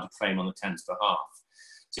required to claim on the tenant's behalf.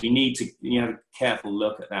 So you need to have a careful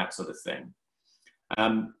look at that sort of thing.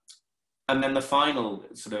 And then the final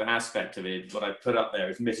sort of aspect of it, what I put up there,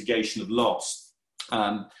 is mitigation of loss.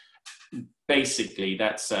 Basically,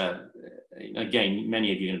 that's, again,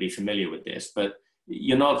 many of you are going to be familiar with this, but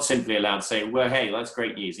you're not simply allowed to say, well, hey, that's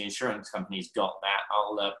great news. The insurance company's got that.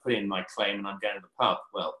 I'll put in my claim and I'm going to the pub.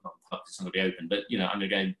 Well, not the pub, it's not going to be open, but, I'm going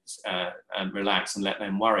to go and relax and let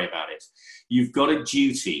them worry about it. You've got a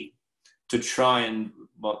duty to try and,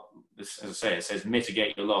 as I say, it says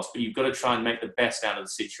mitigate your loss, but you've got to try and make the best out of the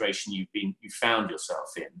situation you found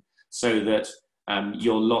yourself in, so that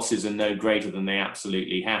your losses are no greater than they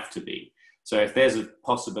absolutely have to be. So if there's a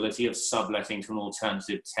possibility of subletting to an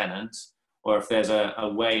alternative tenant, or if there's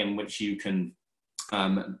a way in which you can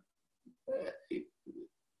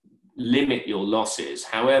limit your losses,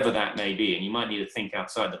 however that may be, and you might need to think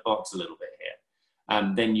outside the box a little bit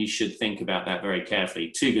here, then you should think about that very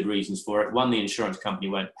carefully. Two good reasons for it. One, the insurance company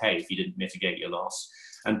won't pay if you didn't mitigate your loss.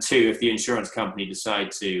 And two, if the insurance company decide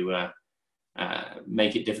to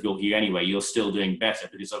make it difficult for you anyway, you're still doing better,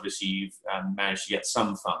 because obviously you've managed to get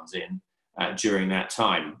some funds in during that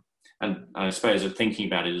time. And I suppose of thinking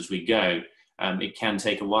about it as we go, it can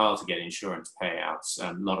take a while to get insurance payouts.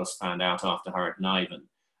 A lot of us found out after Hurricane Ivan.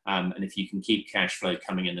 And if you can keep cash flow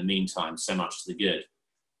coming in the meantime, so much to the good.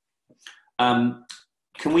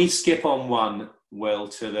 Can we skip on one, Will,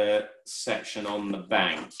 to the section on the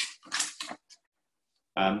bank?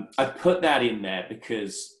 I put that in there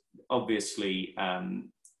because obviously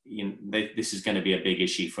this is going to be a big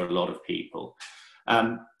issue for a lot of people.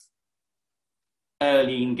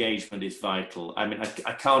 Early engagement is vital. I mean,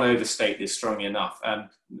 I can't overstate this strongly enough.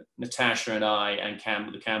 Natasha and I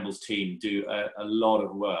and the Campbells team do a lot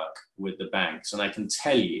of work with the banks, and I can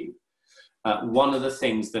tell you one of the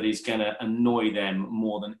things that is going to annoy them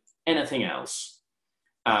more than anything else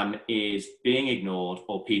is being ignored,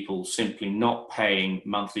 or people simply not paying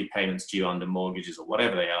monthly payments due under mortgages or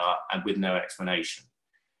whatever they are, and with no explanation.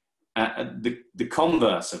 The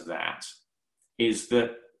converse of that is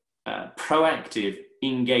that proactive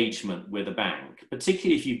engagement with a bank,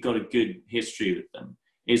 particularly if you've got a good history with them,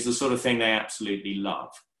 is the sort of thing they absolutely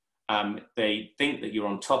love. They think that you're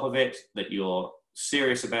on top of it, that you're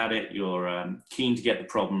serious about it, you're keen to get the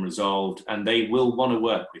problem resolved, and they will want to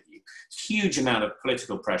work with you. Huge amount of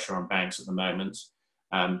political pressure on banks at the moment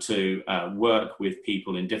to work with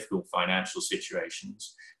people in difficult financial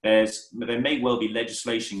situations. There may well be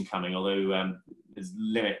legislation coming, although there's a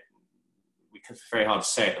limit. It's very hard to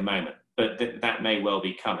say at the moment, but that may well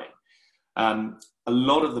be coming. A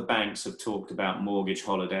lot of the banks have talked about mortgage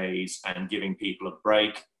holidays and giving people a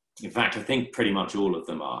break. In fact, I think pretty much all of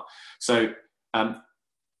them are. So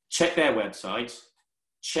check their website,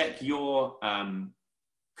 check your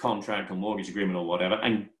contract or mortgage agreement or whatever,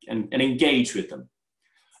 and engage with them.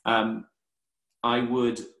 I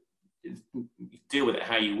would deal with it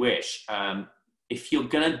how you wish. If you're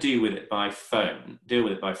going to deal with it by phone, deal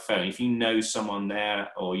with it by phone. If you know someone there,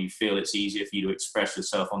 or you feel it's easier for you to express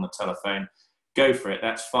yourself on the telephone, go for it.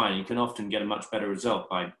 That's fine. You can often get a much better result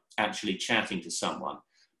by actually chatting to someone.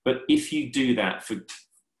 But if you do that for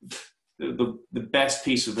the best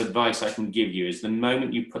piece of advice I can give you is the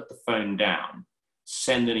moment you put the phone down,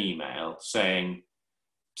 send an email saying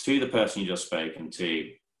to the person you just spoken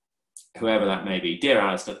to, whoever that may be, "Dear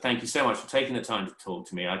Alistair, thank you so much for taking the time to talk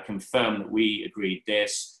to me. I confirm that we agreed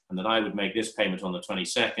this, and that I would make this payment on the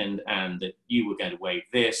 22nd, and that you were going to waive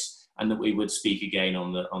this, and that we would speak again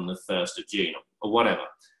on the 1st of June, or whatever."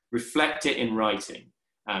 Reflect it in writing.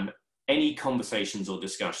 Any conversations or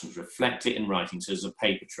discussions, reflect it in writing so there's a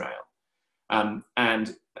paper trail.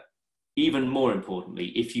 And even more importantly,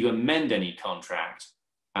 if you amend any contract,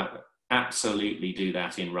 absolutely do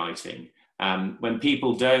that in writing. When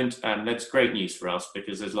people don't, that's great news for us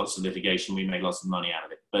because there's lots of litigation, we make lots of money out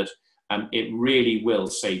of it, but it really will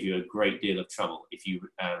save you a great deal of trouble if you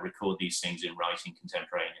record these things in writing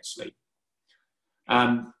contemporaneously.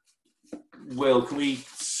 Will, can we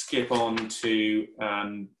skip on to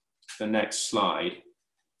the next slide?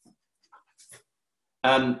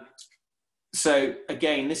 So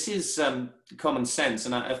again, this is common sense,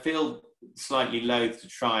 and I feel slightly loath to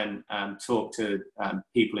try and talk to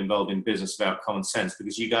people involved in business about common sense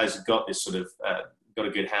because you guys have got this sort of got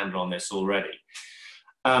a good handle on this already.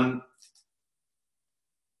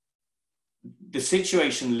 The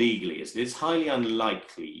situation legally is it's highly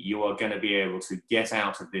unlikely you are going to be able to get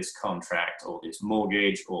out of this contract or this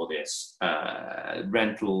mortgage or this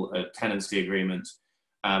rental tenancy agreement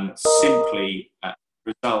simply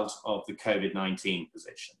result of the COVID-19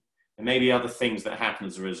 position. There may be other things that happen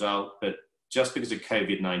as a result, but just because of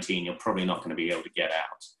COVID-19, you're probably not going to be able to get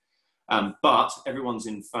out. But everyone's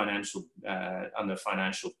in under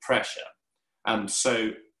financial pressure.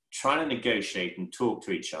 So trying to negotiate and talk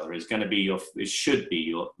to each other is going to be should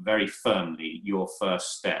be very firmly your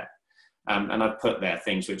first step. And I've put there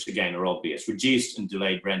things which again are obvious. Reduced and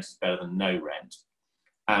delayed rent is better than no rent.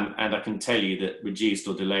 And I can tell you that reduced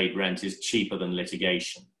or delayed rent is cheaper than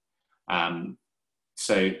litigation.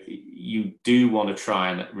 So you do want to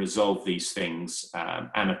try and resolve these things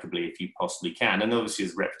amicably if you possibly can. And obviously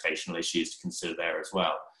there's reputational issues to consider there as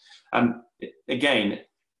well. Again,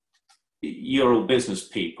 you're all business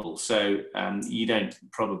people, so you don't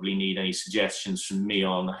probably need any suggestions from me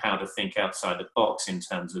on how to think outside the box in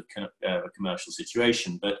terms of a commercial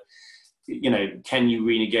situation. But you know, can you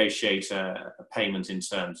renegotiate a payment in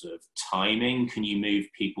terms of timing? Can you move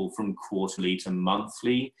people from quarterly to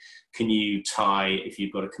monthly? Can you tie, if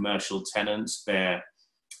you've got a commercial tenant, their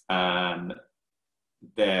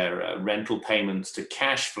rental payments to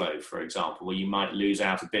cash flow, for example, where you might lose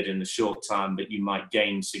out a bit in the short time, but you might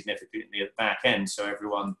gain significantly at the back end. So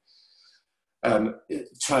everyone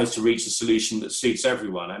tries to reach a solution that suits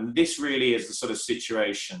everyone. And this really is the sort of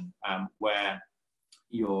situation where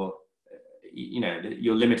you're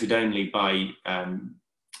limited only by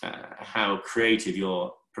how creative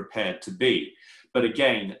you're prepared to be. But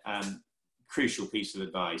again, crucial piece of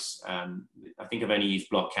advice. I think I've only used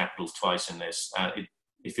block capitals twice in this.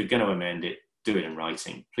 If you're going to amend it, do it in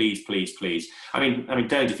writing, please, please, please. I mean,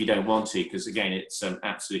 don't if you don't want to, because again, it's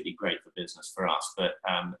absolutely great for business for us. But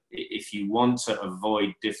if you want to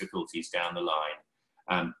avoid difficulties down the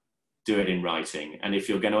line, do it in writing. And if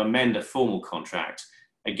you're going to amend a formal contract,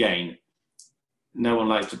 again, no one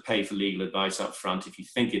likes to pay for legal advice up front if you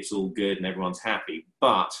think it's all good and everyone's happy.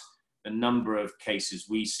 But the number of cases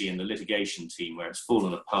we see in the litigation team where it's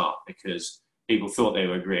fallen apart because people thought they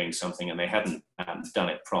were agreeing something and they hadn't done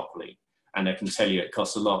it properly. And I can tell you it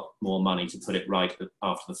costs a lot more money to put it right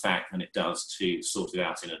after the fact than it does to sort it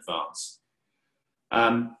out in advance.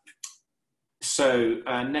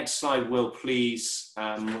 Next slide, Will, please,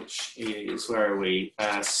 which is, where are we?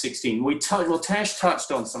 16. Tesh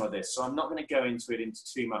touched on some of this, so I'm not going to go into it into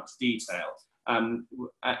too much detail.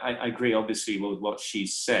 I agree, obviously, with what she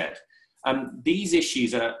said. These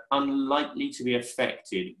issues are unlikely to be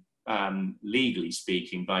affected, legally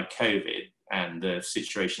speaking, by COVID and the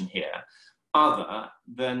situation here, other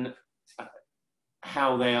than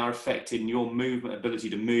how they are affected in your ability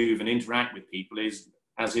to move and interact with people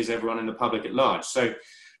as is everyone in the public at large. So,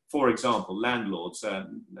 for example, landlords'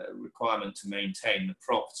 requirement to maintain the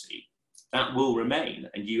property, that will remain,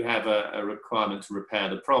 and you have a requirement to repair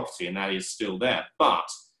the property, and that is still there. But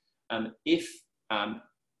if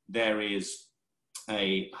there is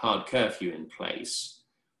a hard curfew in place,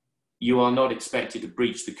 you are not expected to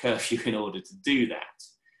breach the curfew in order to do that.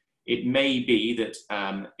 It may be that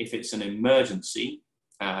if it's an emergency,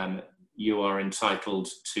 you are entitled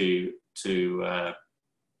to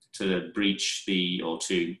breach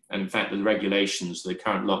and in fact the regulations, the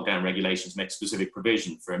current lockdown regulations make specific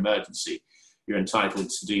provision for emergency. You're entitled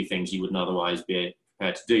to do things you wouldn't otherwise be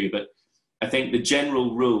prepared to do. But I think the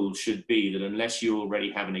general rule should be that unless you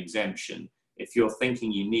already have an exemption, if you're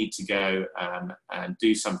thinking you need to go and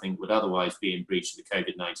do something that would otherwise be in breach of the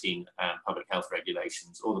COVID-19 public health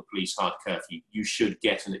regulations or the police hard curfew, you should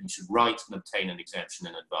write and obtain an exemption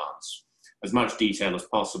in advance. As much detail as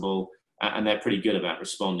possible, and they're pretty good about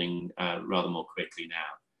responding rather more quickly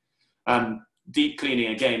now. Deep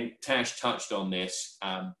cleaning, again, Tash touched on this.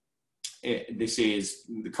 This is,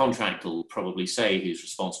 the contractor will probably say who's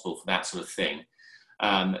responsible for that sort of thing.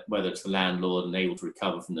 Whether it's the landlord and able to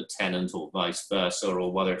recover from the tenant or vice versa,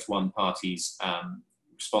 or whether it's one party's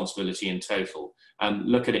responsibility in total.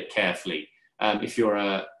 Look at it carefully. If you're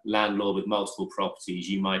a landlord with multiple properties,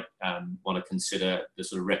 you might want to consider the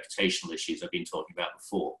sort of reputational issues I've been talking about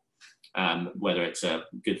before. Whether it's a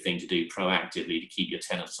good thing to do proactively to keep your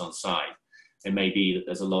tenants on side. It may be that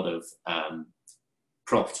there's a lot of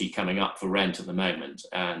property coming up for rent at the moment,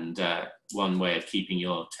 and one way of keeping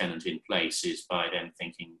your tenant in place is by them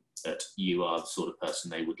thinking that you are the sort of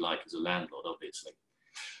person they would like as a landlord, obviously.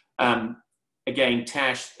 Again,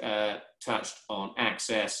 Tash touched on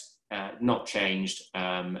access, not changed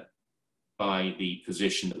by the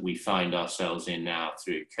position that we find ourselves in now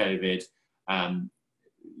through COVID.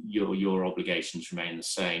 Your obligations remain the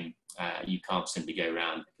same. You can't simply go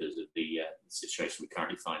around because of the situation we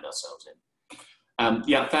currently find ourselves in.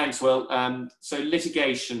 Yeah, thanks, Will. So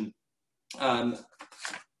litigation, one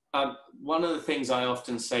of the things I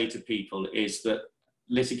often say to people is that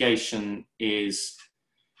litigation is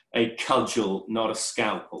a cudgel, not a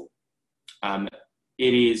scalpel.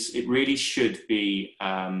 It really should be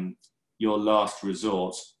your last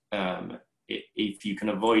resort. If you can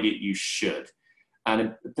avoid it, you should.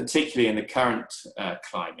 And particularly in the current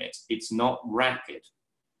climate, it's not rapid.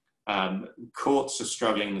 Courts are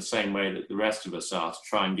struggling in the same way that the rest of us are to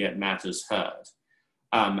try and get matters heard.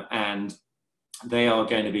 And they are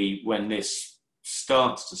going to be, when this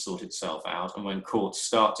starts to sort itself out and when courts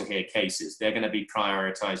start to hear cases, they're going to be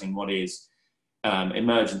prioritizing what is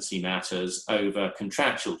emergency matters over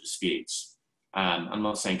contractual disputes. I'm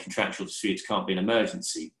not saying contractual disputes can't be an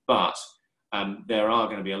emergency, but there are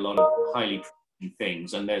going to be a lot of highly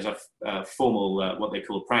things, and there's a formal what they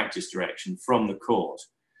call practice direction from the court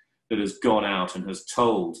that has gone out and has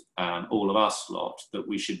told all of us lot that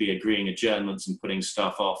we should be agreeing adjournments and putting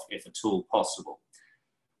stuff off if at all possible.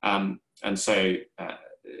 And so,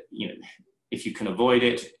 you know, if you can avoid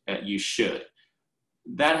it, you should.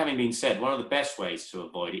 That having been said, one of the best ways to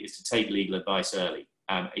avoid it is to take legal advice early.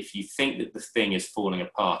 If you think that the thing is falling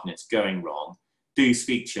apart and it's going wrong, do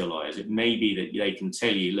speak to your lawyers. It may be that they can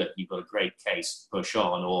tell you, look, you've got a great case, push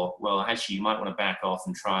on, or, well, actually, you might want to back off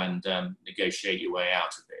and try and negotiate your way out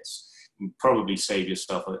of this. You probably save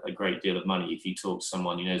yourself a great deal of money if you talk to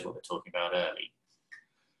someone who knows what they're talking about early.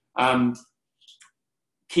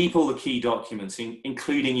 Keep all the key documents,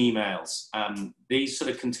 including emails. These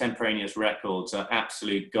sort of contemporaneous records are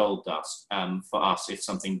absolute gold dust for us if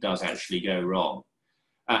something does actually go wrong.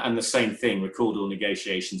 And the same thing, record all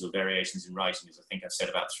negotiations or variations in writing, as I think I've said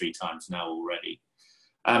about 3 times now already.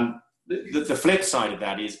 The flip side of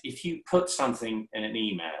that is, if you put something in an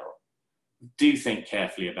email, do think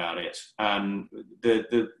carefully about it.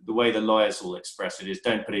 The way the lawyers will express it is,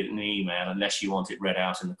 don't put it in an email unless you want it read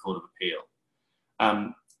out in the Court of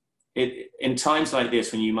Appeal. In times like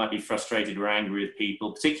this, when you might be frustrated or angry with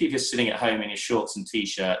people, particularly if you're sitting at home in your shorts and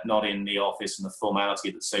t-shirt, not in the office and the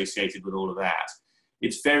formality that's associated with all of that,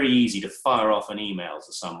 it's very easy to fire off an email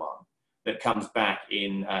to someone that comes back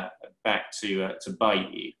to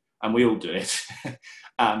bite you, and we all do it.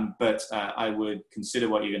 But I would consider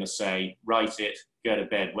what you're going to say, write it, go to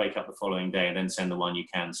bed, wake up the following day, and then send the one you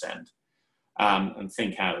can send, and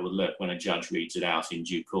think how it would look when a judge reads it out in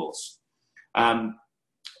due course.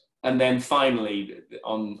 And then finally,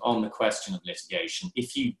 on the question of litigation,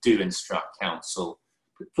 if you do instruct counsel,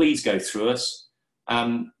 please go through us.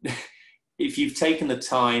 If you've taken the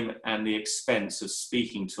time and the expense of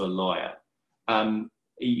speaking to a lawyer,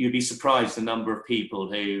 you'd be surprised the number of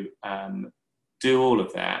people who do all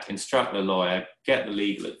of that, instruct the lawyer, get the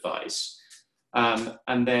legal advice,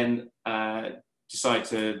 and then decide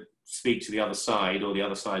to speak to the other side or the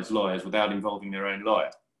other side's lawyers without involving their own lawyer.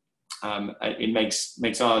 It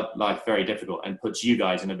makes our life very difficult and puts you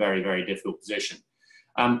guys in a very, very difficult position.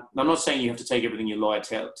 I'm not saying you have to take everything your lawyer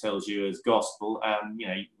tells you as gospel. You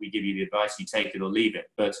know, we give you the advice, you take it or leave it.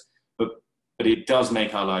 But it does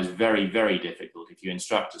make our lives very, very difficult if you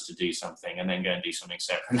instruct us to do something and then go and do something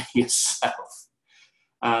separately yourself.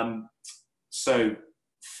 So,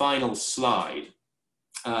 final slide.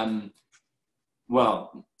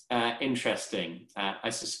 Interesting. I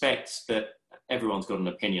suspect that everyone's got an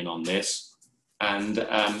opinion on this, and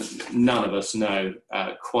none of us know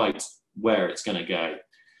quite where it's going to go.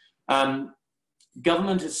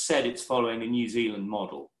 Government has said it's following the New Zealand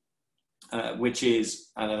model, which is,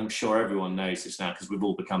 and I'm sure everyone knows this now because we've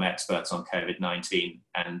all become experts on COVID-19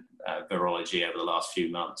 and virology over the last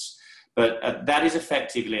few months. But that is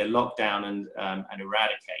effectively a lockdown and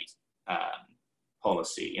eradicate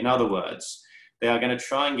policy. In other words, they are going to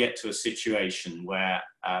try and get to a situation where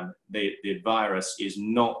the virus is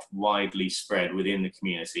not widely spread within the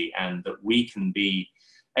community, and that we can be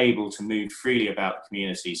able to move freely about the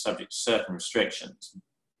community subject to certain restrictions.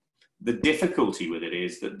 The difficulty with it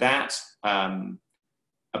is that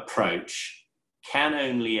approach can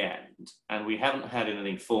only end, and we haven't had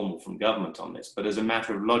anything formal from government on this, but as a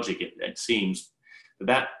matter of logic, it seems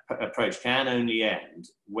that approach can only end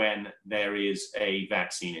when there is a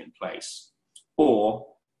vaccine in place, or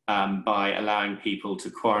by allowing people to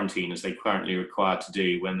quarantine as they're currently required to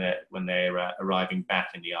do when they're arriving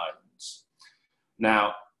back in the islands.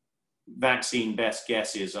 Now, vaccine best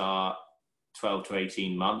guesses are 12 to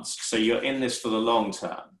 18 months, so you're in this for the long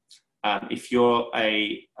term. If you're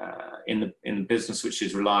in the business which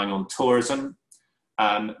is relying on tourism,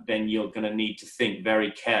 then you're going to need to think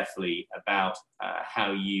very carefully about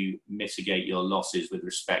how you mitigate your losses with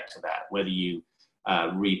respect to that, whether you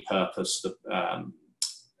repurpose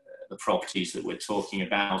the properties that we're talking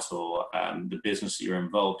about, or the business that you're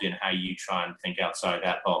involved in, how you try and think outside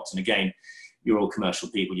that box. And again, you're all commercial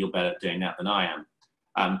people, you're better at doing that than I am.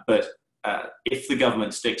 But if the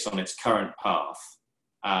government sticks on its current path,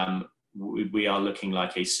 we are looking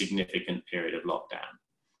like a significant period of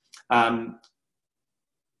lockdown.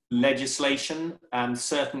 Legislation,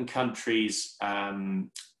 certain countries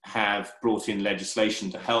have brought in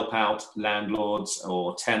legislation to help out landlords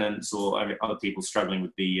or tenants or other people struggling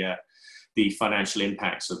with the financial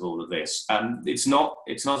impacts of all of this. It's not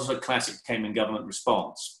a classic Cayman government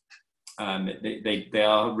response. They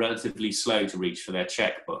are relatively slow to reach for their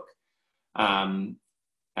checkbook. And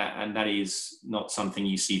that is not something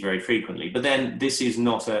you see very frequently. But then this is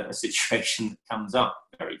not a situation that comes up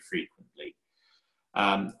very frequently.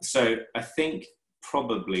 So I think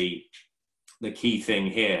probably the key thing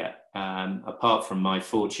here, apart from my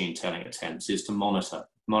fortune-telling attempts, is to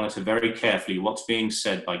monitor very carefully what's being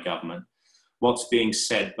said by government, what's being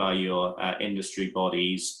said by your industry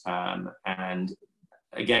bodies, and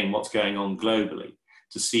again, what's going on globally,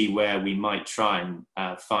 to see where we might try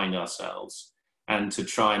and find ourselves, and to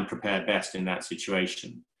try and prepare best in that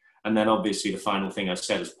situation. And then obviously the final thing I've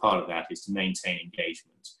said as part of that is to maintain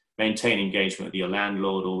engagement. Maintain engagement with your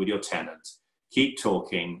landlord or with your tenant. Keep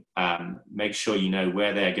talking, make sure you know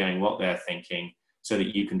where they're going, what they're thinking, so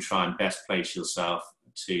that you can try and best place yourself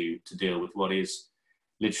to deal with what is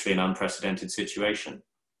literally an unprecedented situation.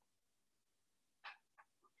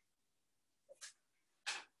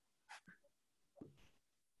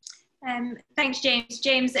 Thanks, James.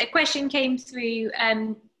 James, a question came through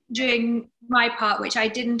during my part, which I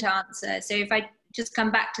didn't answer. So if I just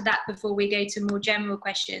come back to that before we go to more general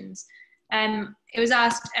questions. It was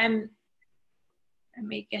asked, let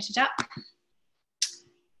me get it up.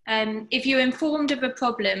 If you're informed of a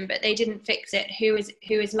problem but they didn't fix it, who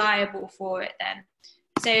is liable for it then?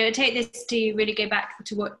 So I take this to really go back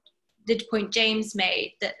to what the point James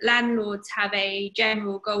made, that landlords have a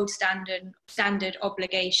general gold standard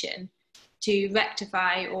obligation to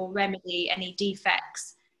rectify or remedy any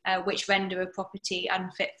defects which render a property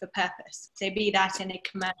unfit for purpose. So be that in a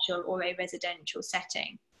commercial or a residential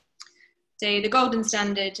setting. So the golden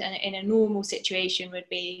standard in a normal situation would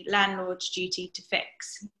be landlord's duty to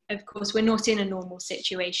fix. Of course, we're not in a normal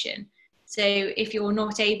situation. So if you're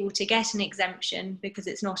not able to get an exemption because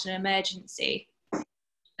it's not an emergency,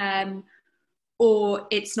 or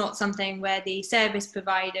it's not something where the service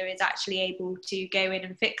provider is actually able to go in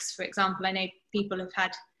and fix. For example, I know people have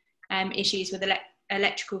had issues with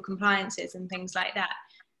electrical compliances and things like that.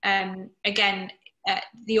 Again,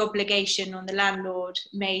 the obligation on the landlord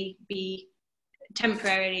may be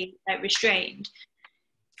temporarily restrained.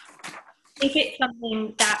 If it's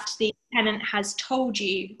something that the tenant has told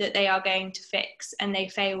you that they are going to fix and they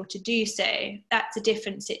fail to do so, that's a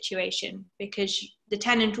different situation, because the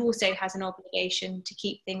tenant also has an obligation to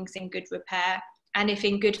keep things in good repair. And if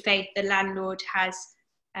in good faith the landlord has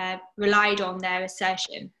relied on their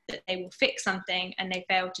assertion that they will fix something and they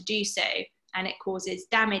fail to do so, and it causes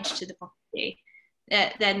damage to the property,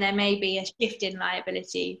 then there may be a shift in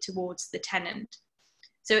liability towards the tenant.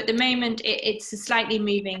 So at the moment, it's a slightly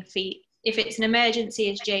moving feat. If it's an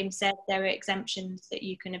emergency, as James said, there are exemptions that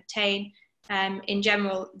you can obtain. In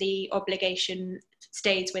general, the obligation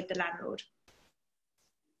stays with the landlord.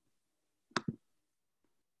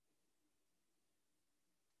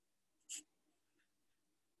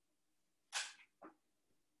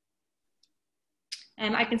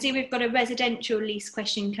 I can see we've got a residential lease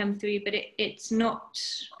question come through, but it's not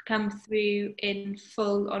come through in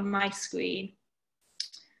full on my screen.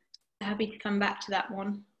 Happy to come back to that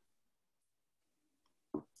one.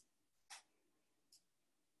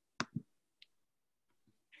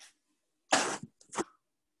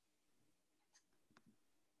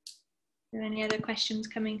 Are there any other questions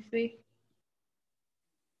coming through?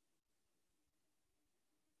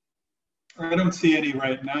 I don't see any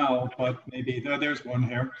right now, but maybe there's one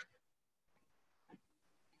here.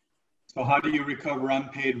 So how do you recover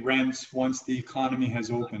unpaid rents once the economy has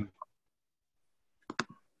opened?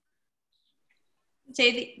 So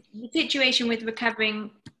the situation with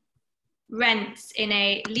recovering rents in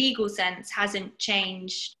a legal sense hasn't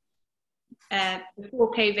changed.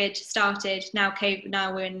 Before COVID started, now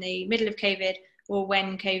we're in the middle of COVID, or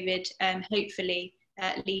when COVID hopefully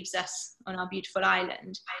leaves us on our beautiful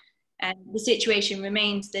island. The situation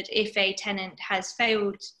remains that if a tenant has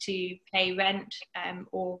failed to pay rent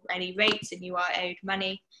or any rates and you are owed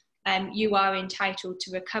money, you are entitled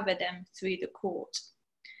to recover them through the court.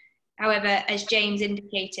 However, as James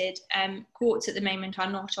indicated, courts at the moment are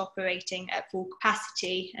not operating at full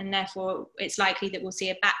capacity, and therefore it's likely that we'll see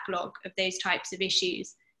a backlog of those types of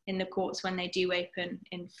issues in the courts when they do open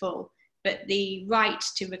in full. But the right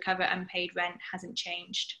to recover unpaid rent hasn't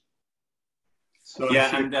changed. So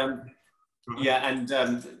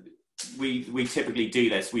we typically do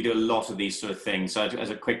this. We do a lot of these sort of things. So as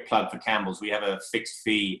a quick plug for Campbells, we have a fixed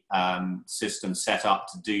fee system set up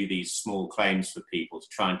to do these small claims for people to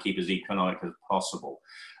try and keep as economic as possible,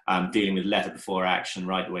 dealing with letter before action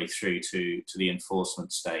right the way through to the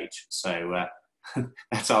enforcement stage. So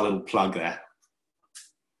that's our little plug there.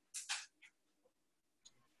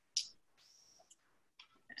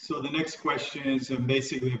 So the next question is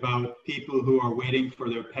basically about people who are waiting for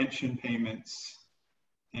their pension payments.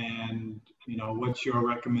 And, you know, what's your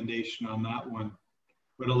recommendation on that one?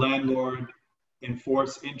 Would a landlord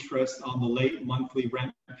enforce interest on the late monthly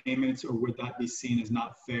rent payments, or would that be seen as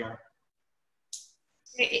not fair?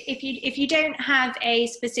 If you don't have a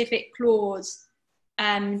specific clause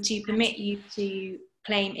to permit you to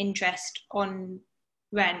claim interest on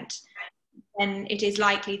rent, then it is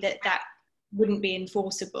likely that that wouldn't be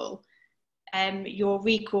enforceable. Your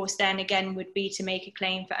recourse then again would be to make a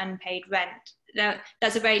claim for unpaid rent. Now,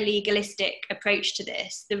 that's a very legalistic approach to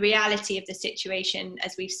this. The reality of the situation,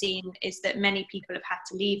 as we've seen, is that many people have had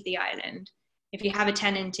to leave the island. If you have a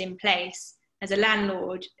tenant in place, as a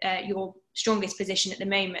landlord, your strongest position at the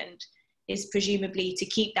moment is presumably to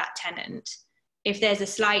keep that tenant. If there's a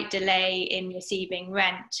slight delay in receiving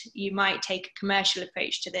rent, you might take a commercial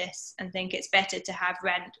approach to this and think it's better to have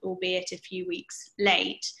rent, albeit a few weeks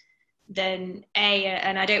late, than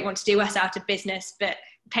and I don't want to do us out of business, but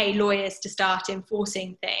pay lawyers to start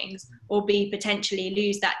enforcing things, or B, potentially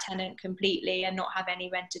lose that tenant completely and not have any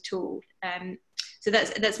rent at all. So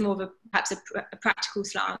that's more of perhaps a practical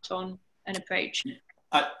slant on an approach.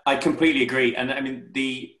 I completely agree. And I mean,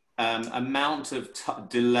 the amount of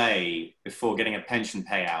delay before getting a pension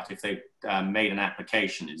payout, if they've made an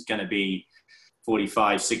application, is going to be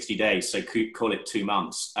 45, 60 days, so call it 2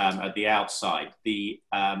 months at the outside. The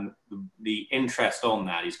interest on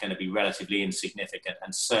that is going to be relatively insignificant,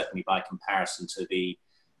 and certainly by comparison to the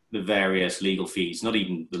various legal fees, not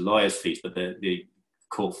even the lawyer's fees, but the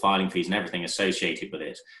court filing fees and everything associated with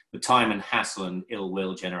it. The time and hassle and ill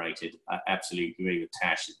will generated, I absolutely agree with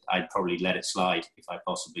Tash. I'd probably let it slide if I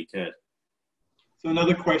possibly could. So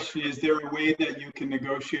another question, is there a way that you can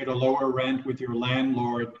negotiate a lower rent with your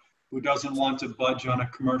landlord who doesn't want to budge on a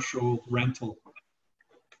commercial rental?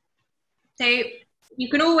 So you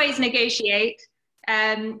can always negotiate.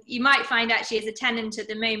 You might find actually as a tenant at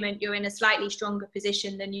the moment, you're in a slightly stronger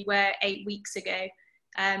position than you were 8 weeks ago,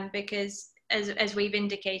 because as we've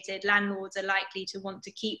indicated, landlords are likely to want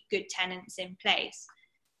to keep good tenants in place.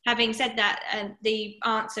 Having said that, the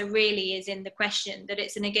answer really is in the question that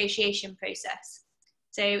it's a negotiation process.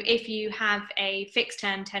 So if you have a fixed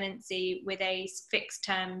term tenancy with a fixed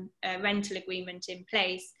term rental agreement in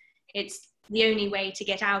place, it's the only way to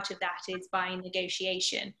get out of that is by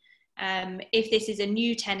negotiation. If this is a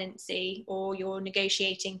new tenancy or you're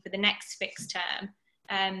negotiating for the next fixed term,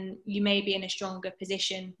 you may be in a stronger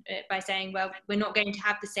position by saying, well, we're not going to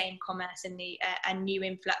have the same commerce and the new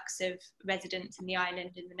influx of residents in the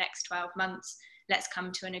island in the next 12 months. Let's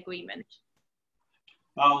come to an agreement.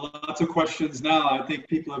 Lots of questions now. I think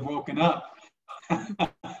people have woken up.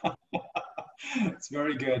 It's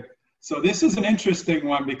very good. So this is an interesting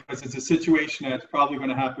one because it's a situation that's probably going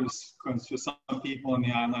to happen for some people on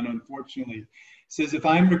the island, unfortunately. It says, if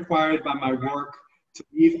I'm required by my work to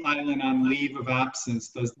leave island on leave of absence,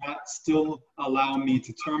 does that still allow me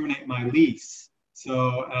to terminate my lease?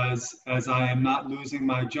 So as I am not losing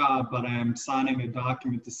my job, but I am signing a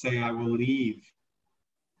document to say I will leave.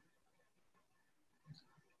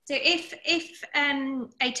 So if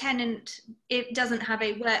a tenant doesn't have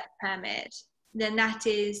a work permit, then that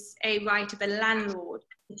is a right of a landlord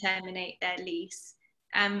to terminate their lease.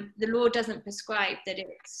 The law doesn't prescribe that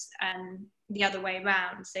it's the other way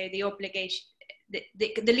around. So the obligation,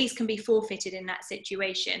 the lease can be forfeited in that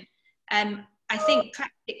situation. I think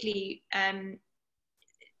practically,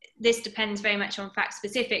 this depends very much on fact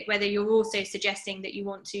specific, whether you're also suggesting that you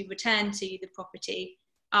want to return to the property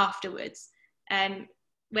afterwards,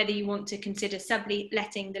 whether you want to consider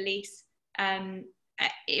subletting the lease.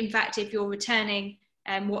 In fact, if you're returning,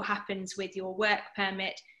 what happens with your work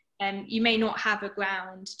permit? You may not have a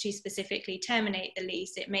ground to specifically terminate the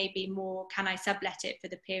lease. It may be more, can I sublet it for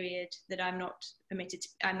the period that I'm not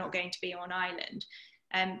going to be on island?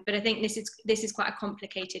 But I think this is quite a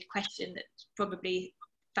complicated question that's probably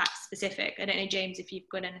fact specific. I don't know, James, if you've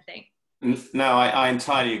got anything. No, I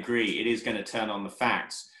entirely agree. It is going to turn on the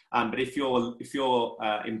facts. But if your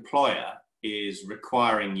employer is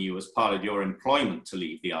requiring you as part of your employment to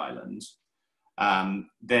leave the island,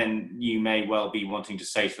 then you may well be wanting to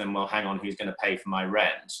say to them, well, hang on, who's going to pay for my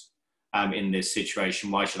rent in this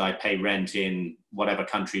situation? Why should I pay rent in whatever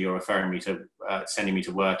country you're referring me to, sending me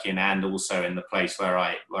to work in, and also in the place where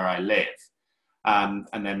I live?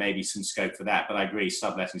 And there may be some scope for that, but I agree,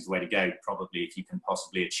 subletting is the way to go, probably, if you can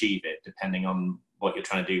possibly achieve it, depending on what you're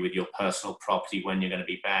trying to do with your personal property, when you're going to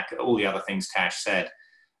be back, all the other things Tash said.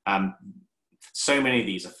 So many of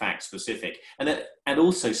these are fact specific, and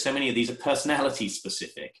also so many of these are personality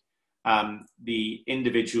specific. The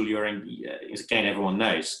individual you're in, again, everyone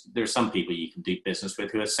knows there are some people you can do business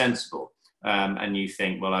with who are sensible, and you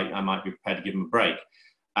think, well, I might be prepared to give them a break.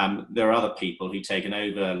 There are other people who take an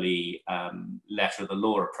overly letter of the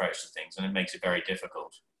law approach to things, and it makes it very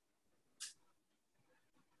difficult.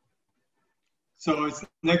 So the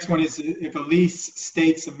next one is, if a lease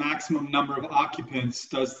states a maximum number of occupants,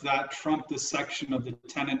 does that trump the section of the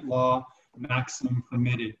tenant law maximum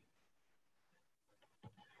permitted?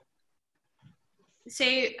 So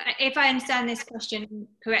if I understand this question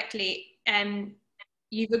correctly,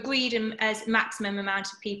 you've agreed as maximum amount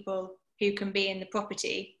of people who can be in the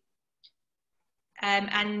property,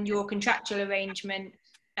 and your contractual arrangement,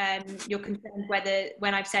 you're concerned whether,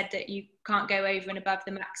 when I've said that you can't go over and above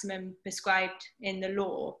the maximum prescribed in the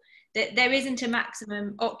law, that there isn't a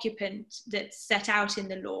maximum occupant that's set out in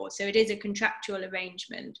the law. So it is a contractual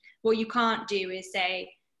arrangement. What you can't do is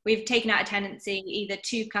say, we've taken out a tenancy, either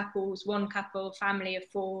 2 couples, 1 couple, family of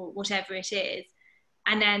 4, whatever it is.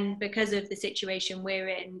 And then because of the situation we're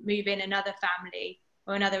in, move in another family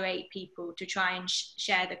or another 8 people to try and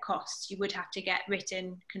share the costs. You would have to get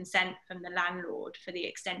written consent from the landlord for the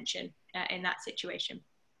extension in that situation.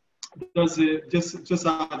 Does it, just as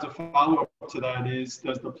a follow-up to that, does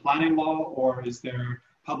the planning law, or is there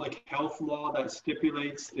public health law that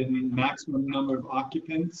stipulates the maximum number of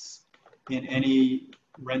occupants in any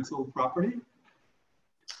rental property?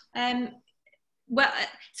 Well,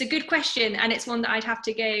 it's a good question, and it's one that I'd have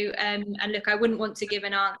to go and look. I wouldn't want to give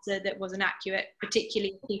an answer that wasn't accurate,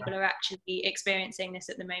 particularly if people are actually experiencing this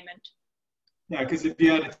at the moment. Yeah, because if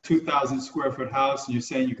you had a 2,000 square foot house and you're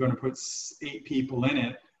saying you're going to put 8 people in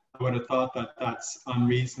it, I would have thought that that's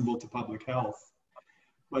unreasonable to public health.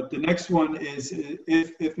 But the next one is,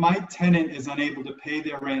 if my tenant is unable to pay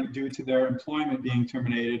their rent due to their employment being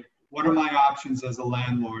terminated, what are my options as a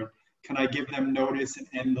landlord? Can I give them notice and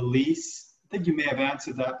end the lease? I think you may have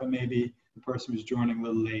answered that, but maybe the person was joining a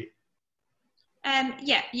little late.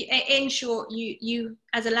 Yeah, in short, you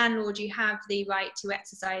as a landlord, you have the right to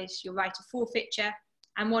exercise your right of forfeiture,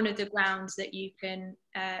 and one of the grounds that you can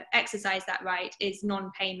exercise that right is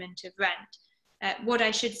non-payment of rent. What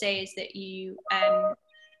I should say is that you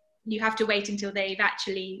have to wait until they've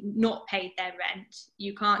actually not paid their rent.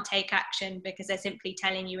 You can't take action because they're simply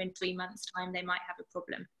telling you in 3 months' time they might have a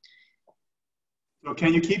problem. So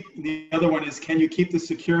can you keep, the other one is, can you keep the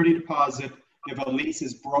security deposit if a lease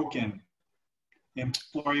is broken? The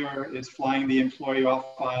employer is flying the employee off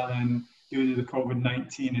island due to the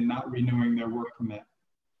COVID-19 and not renewing their work permit.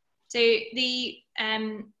 So the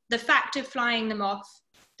fact of flying them off,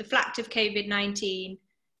 the fact of COVID-19,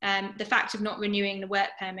 the fact of not renewing the work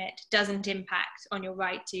permit doesn't impact on your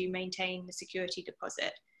right to maintain the security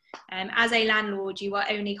deposit. As a landlord, you are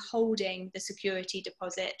only holding the security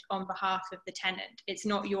deposit on behalf of the tenant. It's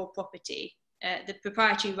not your property. The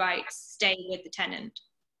proprietary rights stay with the tenant.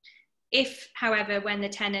 If, however, when the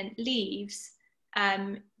tenant leaves,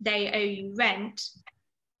 they owe you rent,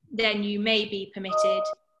 then you may be permitted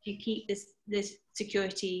to keep this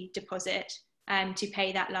security deposit to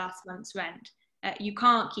pay that last month's rent. You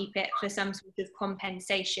can't keep it for some sort of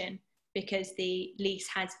compensation because the lease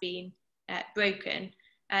has been broken.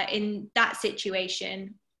 In that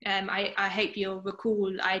situation, I hope you'll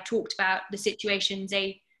recall I talked about the situations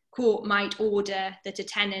a court might order that a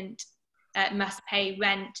tenant must pay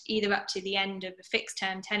rent either up to the end of a fixed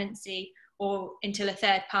term tenancy or until a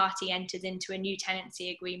third party enters into a new tenancy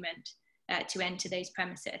agreement to enter those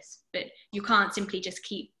premises. But you can't simply just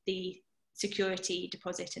keep the security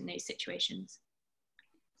deposit in those situations.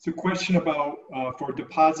 So a question about for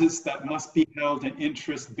deposits that must be held in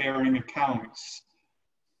interest-bearing accounts.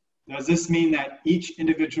 Does this mean that each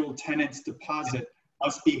individual tenant's deposit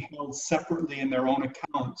must be held separately in their own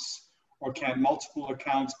accounts, or can multiple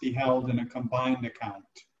accounts be held in a combined account?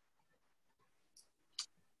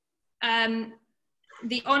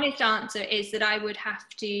 The honest answer is that I would have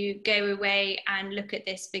to go away and look at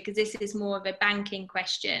this because this is more of a banking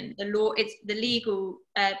question. The law,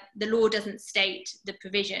 the law doesn't state the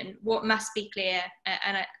provision. What must be clear,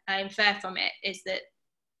 and I infer from it, is that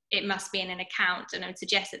it must be in an account, and I would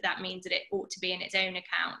suggest that that means that it ought to be in its own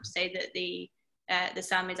account so that the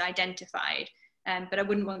sum is identified. But I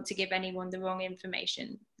wouldn't want to give anyone the wrong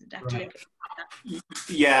information. I'd have to look at that.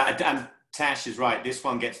 Yeah, Tash is right. This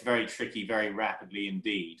one gets very tricky very rapidly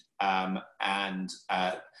indeed. But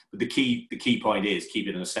the key point is keep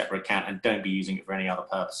it in a separate account and don't be using it for any other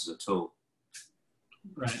purposes at all.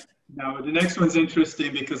 Right. Now, the next one's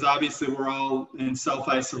interesting because obviously we're all in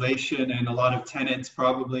self-isolation and a lot of tenants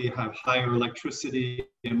probably have higher electricity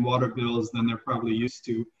and water bills than they're probably used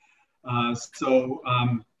to.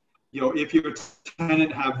 You know, if your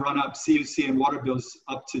tenant have run up CUC and water bills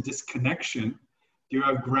up to disconnection, do you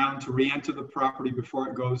have ground to re-enter the property before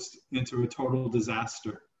it goes into a total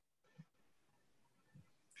disaster?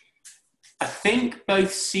 I think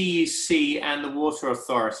both CUC and the Water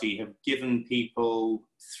Authority have given people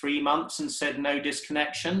 3 months and said no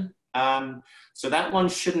disconnection. So that one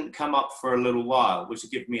shouldn't come up for a little while, which will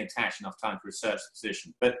give me and Tash enough time to research the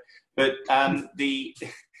position. But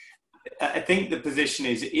I think the position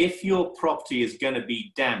is if your property is going to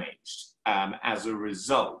be damaged as a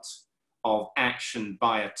result of action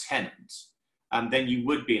by a tenant, then you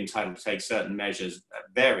would be entitled to take certain measures,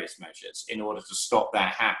 various measures, in order to stop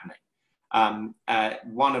that happening.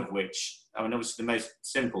 One of which, I mean, obviously the most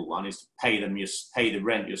simple one is to pay the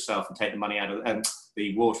rent yourself and take the money out of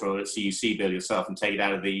the water or CUC bill yourself and take it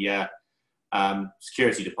out of the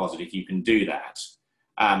security deposit if you can do that.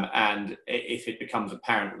 And if it becomes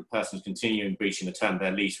apparent that the person is continuing breaching the term of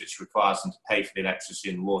their lease, which requires them to pay for the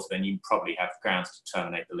electricity and water, then you probably have grounds to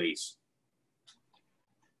terminate the lease.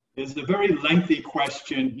 There's a very lengthy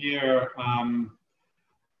question here. I'm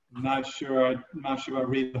not sure I'll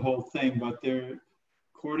read the whole thing, but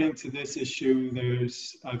according to this issue,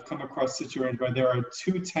 I've come across situations where there are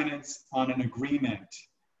 2 tenants on an agreement.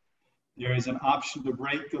 There is an option to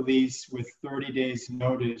break the lease with 30 days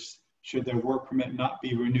notice should their work permit not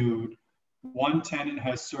be renewed. One tenant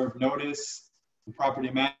has served notice. The property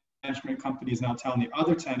management company is now telling the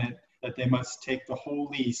other tenant that they must take the whole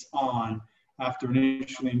lease on after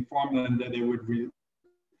initially informing them that they would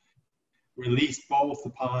release both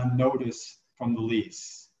upon notice from the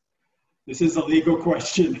lease. This is a legal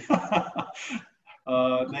question. They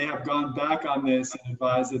have gone back on this and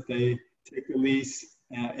advised that they take the lease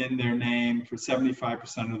in their name for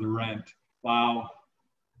 75% of the rent. Wow.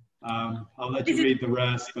 I'll let you read the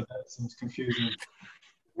rest, but that seems confusing.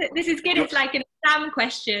 This is good. It's like an exam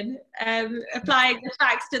question, applying the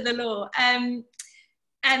facts to the law.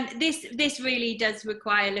 This really does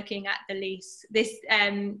require looking at the lease.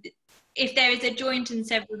 If there is a joint and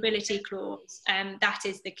severability clause, that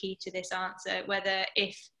is the key to this answer, whether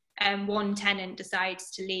if one tenant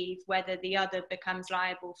decides to leave, whether the other becomes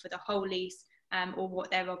liable for the whole lease or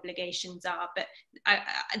what their obligations are. But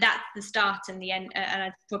that's the start and the end,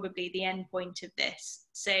 and probably the end point of this.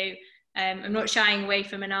 So I'm not shying away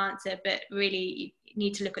from an answer, but really you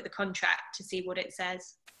need to look at the contract to see what it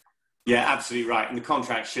says. Yeah, absolutely right. And the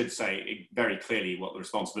contract should say very clearly what the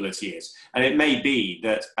responsibility is. And it may be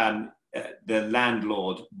that the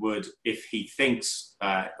landlord would, if he thinks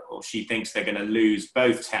or she thinks they're going to lose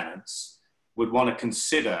both tenants, would want to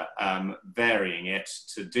consider varying it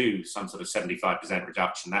to do some sort of 75%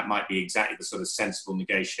 reduction. That might be exactly the sort of sensible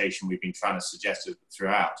negotiation we've been trying to suggest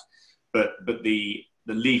throughout. But the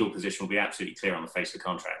legal position will be absolutely clear on the face of the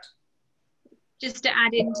contract. Just to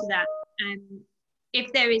add into that,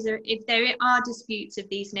 if there are disputes of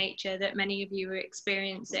these nature that many of you are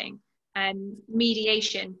experiencing,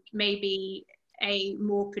 mediation may be a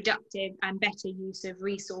more productive and better use of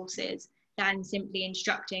resources than simply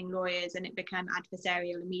instructing lawyers, and it became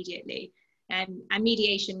adversarial immediately. And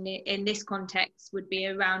mediation in this context would be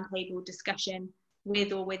a roundtable discussion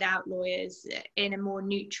with or without lawyers in a more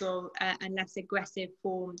neutral and less aggressive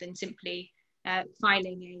form than simply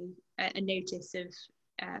filing a notice of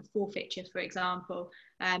forfeiture, for example,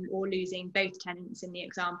 or losing both tenants in the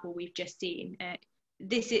example we've just seen.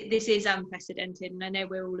 This is unprecedented, and I know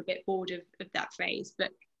we're all a bit bored of that phrase,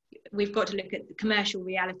 but we've got to look at the commercial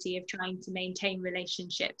reality of trying to maintain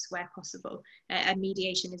relationships where possible, and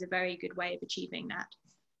mediation is a very good way of achieving that.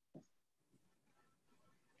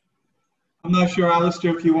 I'm not sure,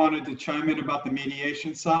 Alistair, if you wanted to chime in about the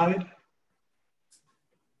mediation side.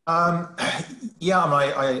 Yeah,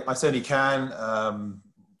 I certainly can.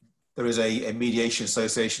 There is a mediation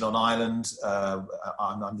association on Ireland.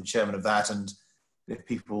 I'm the chairman of that, and if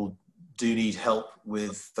people do need help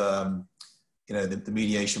with the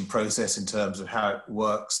mediation process in terms of how it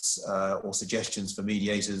works, or suggestions for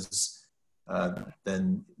mediators,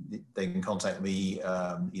 then they can contact me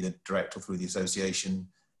either direct or through the association.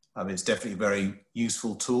 It's definitely a very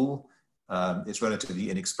useful tool. It's relatively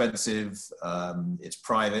inexpensive, it's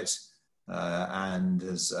private, and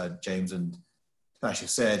as James and Tash have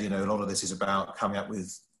said, a lot of this is about coming up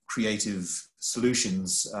with creative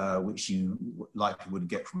solutions, which you likely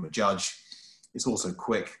wouldn't get from a judge. It's also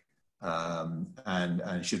quick,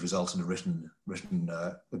 and should result in a written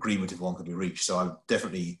agreement if one can be reached. So I would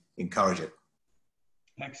definitely encourage it.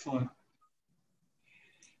 Excellent.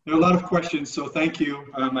 There are a lot of questions, so thank you.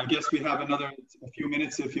 I guess we have a few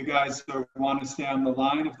minutes if you guys want to stay on the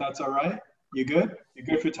line, if that's all right. You good? You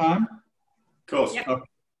good for time? Of course. Yep. Okay.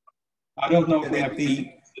 I don't know if we have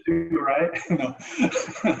anything to do, right? No.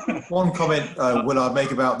 One comment, Will, I'd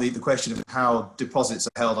make about the question of how deposits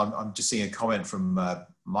are held. I'm just seeing a comment from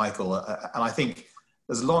Michael, and I think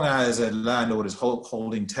as long as a landlord is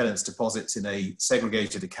holding tenants' deposits in a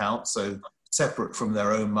segregated account, so separate from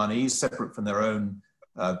their own monies, separate from their own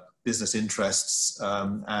business interests,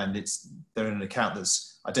 and they're in an account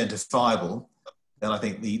that's identifiable, then I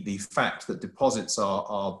think the fact that deposits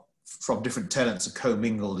are from different tenants are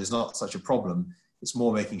commingled is not such a problem. It's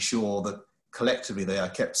more making sure that collectively they are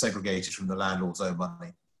kept segregated from the landlord's own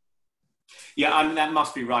money. Yeah, I mean, that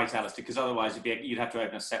must be right, Alistair, because otherwise you'd have to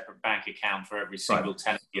open a separate bank account for every single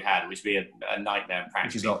tenant you had, which would be a nightmare in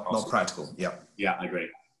practice. Which is not practical, yeah. Yeah, I agree.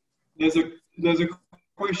 There's a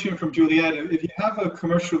question from Juliet. If you have a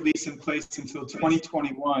commercial lease in place until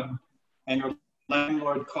 2021 and your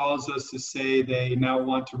landlord calls us to say they now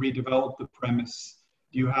want to redevelop the premise,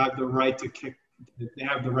 do you have the right to kick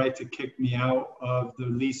me out of the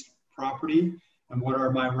leased property? And what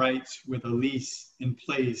are my rights with a lease in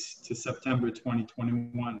place to September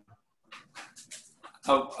 2021?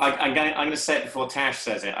 Oh, I'm going to say it before Tash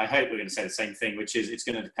says it. I hope we're going to say the same thing, which is it's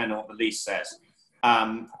going to depend on what the lease says.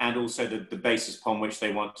 And also the basis upon which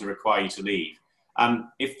they want to require you to leave.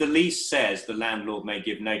 If the lease says the landlord may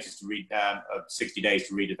give notice to 60 days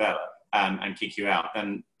to redevelop and kick you out,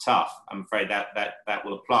 then tough. I'm afraid that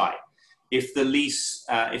will apply. If the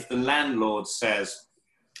landlord says,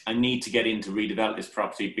 I need to get in to redevelop this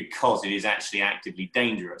property because it is actually actively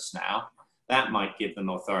dangerous now, that might give them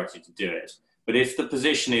authority to do it. But if the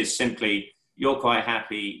position is simply, you're quite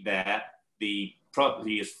happy there, the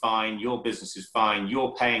property is fine, your business is fine,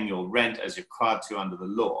 you're paying your rent as you're required to under the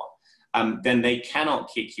law, then they cannot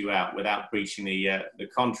kick you out without breaching the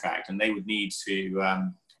contract, and they would need to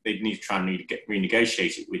try and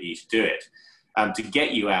renegotiate it with you to do it. To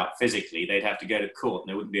get you out physically, they'd have to go to court, and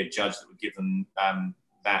there wouldn't be a judge that would give them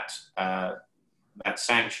that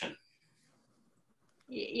sanction.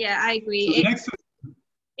 Yeah, I agree.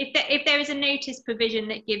 If there is a notice provision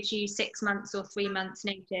that gives you 6 months or 3 months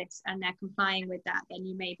notice and they're complying with that, then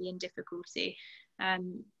you may be in difficulty.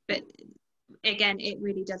 But again, it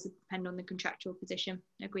really does depend on the contractual position.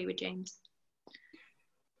 I agree with James.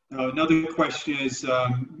 Another question is,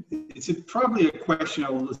 it's probably a question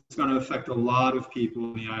that's going to affect a lot of people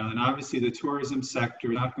on the island. Obviously, the tourism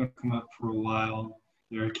sector is not going to come up for a while.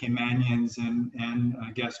 There are Caymanians and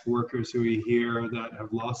guest workers who are here that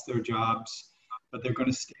have lost their jobs, but they're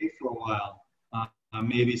going to stay for a while.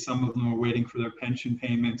 Maybe some of them are waiting for their pension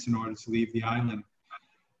payments in order to leave the island.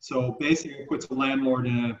 So basically, it puts a landlord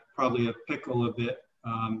in probably a pickle a bit.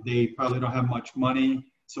 They probably don't have much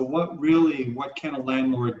money. So what can a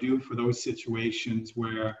landlord do for those situations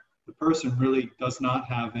where the person really does not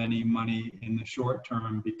have any money in the short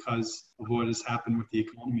term because of what has happened with the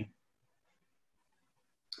economy?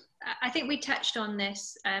 I think we touched on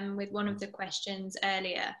this with one of the questions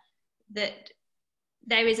earlier, that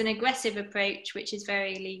There is an aggressive approach, which is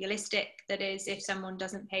very legalistic. That is, if someone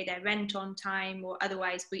doesn't pay their rent on time or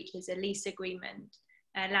otherwise breaches a lease agreement,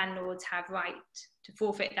 landlords have right to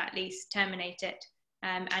forfeit that lease, terminate it,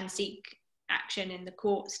 and seek action in the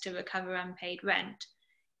courts to recover unpaid rent.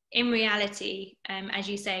 In reality, as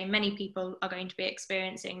you say, many people are going to be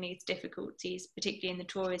experiencing these difficulties, particularly in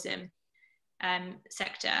the tourism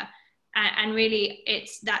sector. And really,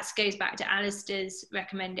 that goes back to Alistair's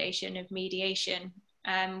recommendation of mediation,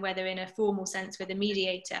 whether in a formal sense with a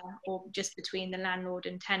mediator or just between the landlord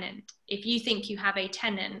and tenant. If you think you have a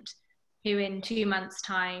tenant who in 2 months'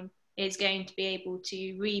 time is going to be able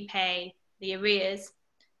to repay the arrears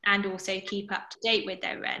and also keep up to date with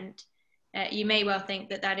their rent, you may well think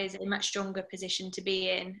that that is a much stronger position to be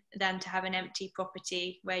in than to have an empty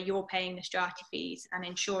property where you're paying the strata fees and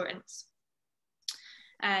insurance.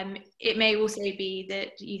 It may also be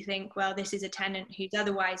that you think, well, this is a tenant who's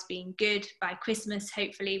otherwise been good. By Christmas,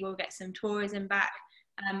 hopefully we'll get some tourism back.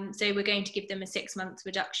 So we're going to give them a 6 months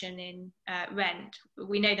reduction in rent.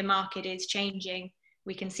 We know the market is changing.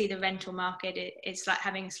 We can see the rental market is like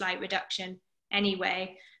having a slight reduction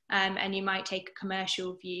anyway. And you might take a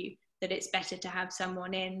commercial view that it's better to have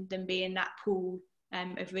someone in than be in that pool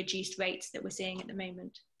of reduced rates that we're seeing at the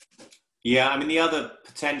moment. Yeah, I mean, the other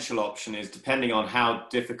potential option is depending on how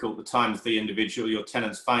difficult the times the individual, your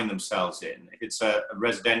tenants find themselves in. If it's a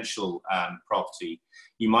residential property,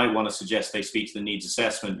 you might want to suggest they speak to the needs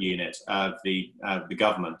assessment unit of the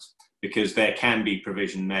government, because there can be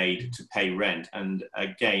provision made to pay rent. And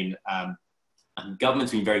again,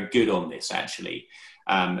 government's been very good on this, actually.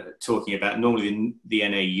 Talking about normally the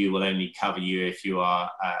NAU will only cover you if you are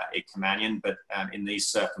a Caymanian, but in these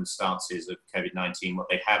circumstances of COVID-19, what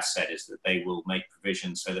they have said is that they will make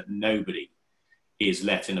provisions so that nobody is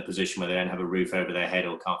left in a position where they don't have a roof over their head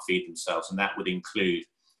or can't feed themselves. And that would include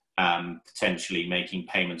potentially making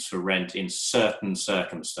payments for rent in certain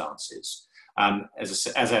circumstances. As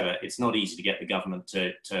ever, it's not easy to get the government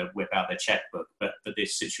to whip out their checkbook, but for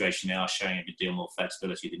this situation, they are showing a good deal more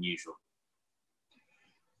flexibility than usual.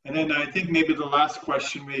 And then I think maybe the last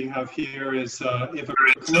question we have here is if a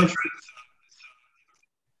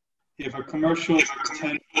commercial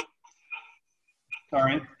tenant,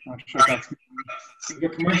 sorry, not sure if that's, if a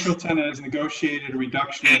commercial tenant has negotiated a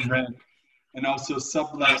reduction in rent and also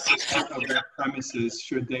sublet part of their premises,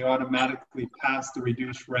 should they automatically pass the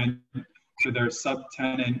reduced rent to their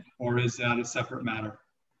subtenant, or is that a separate matter?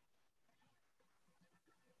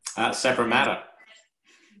 Separate matter.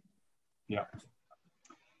 Yeah.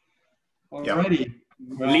 Alrighty.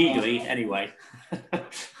 Well, legally, anyway.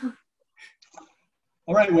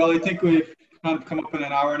 All right. Well, I think we've come up in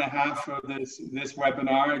an hour and a half of this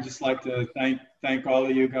webinar. I'd just like to thank all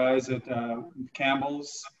of you guys at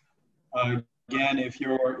Campbells. Again, if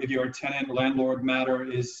your tenant landlord matter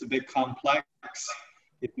is a bit complex,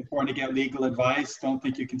 it's important to get legal advice. Don't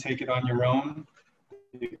think you can take it on your own.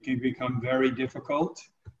 It can become very difficult.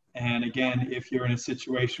 And again, if you're in a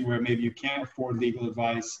situation where maybe you can't afford legal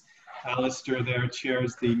advice, Alistair there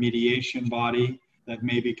chairs the mediation body that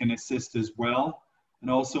maybe can assist as well. And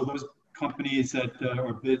also those companies that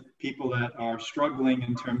or people that are struggling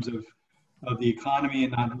in terms of the economy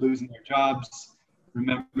and not losing their jobs,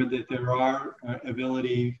 remember that there are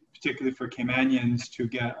ability, particularly for Caymanians, to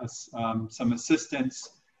get some assistance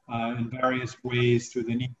in various ways through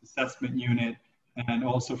the needs assessment unit. And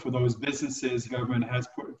also for those businesses, government has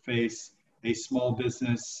put in place a small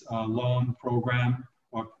business loan program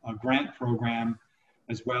or a grant program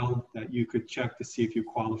as well that you could check to see if you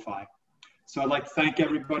qualify. So I'd like to thank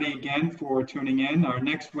everybody again for tuning in. Our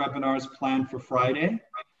next webinar is planned for Friday.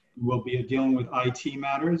 We'll be dealing with IT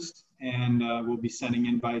matters, and we'll be sending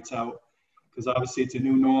invites out because obviously it's a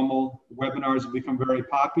new normal. Webinars have become very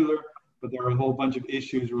popular, but there are a whole bunch of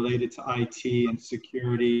issues related to IT and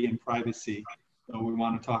security and privacy. So we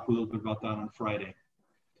want to talk a little bit about that on Friday.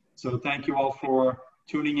 So thank you all for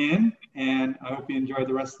tuning in, and I hope you enjoy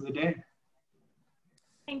the rest of the day.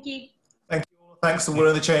 Thank you. Thank you all. Thanks to Will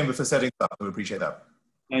in the Chamber for setting up. We appreciate that.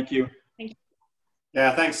 Thank you. Thank you.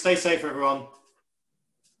 Yeah, thanks. Stay safe, everyone.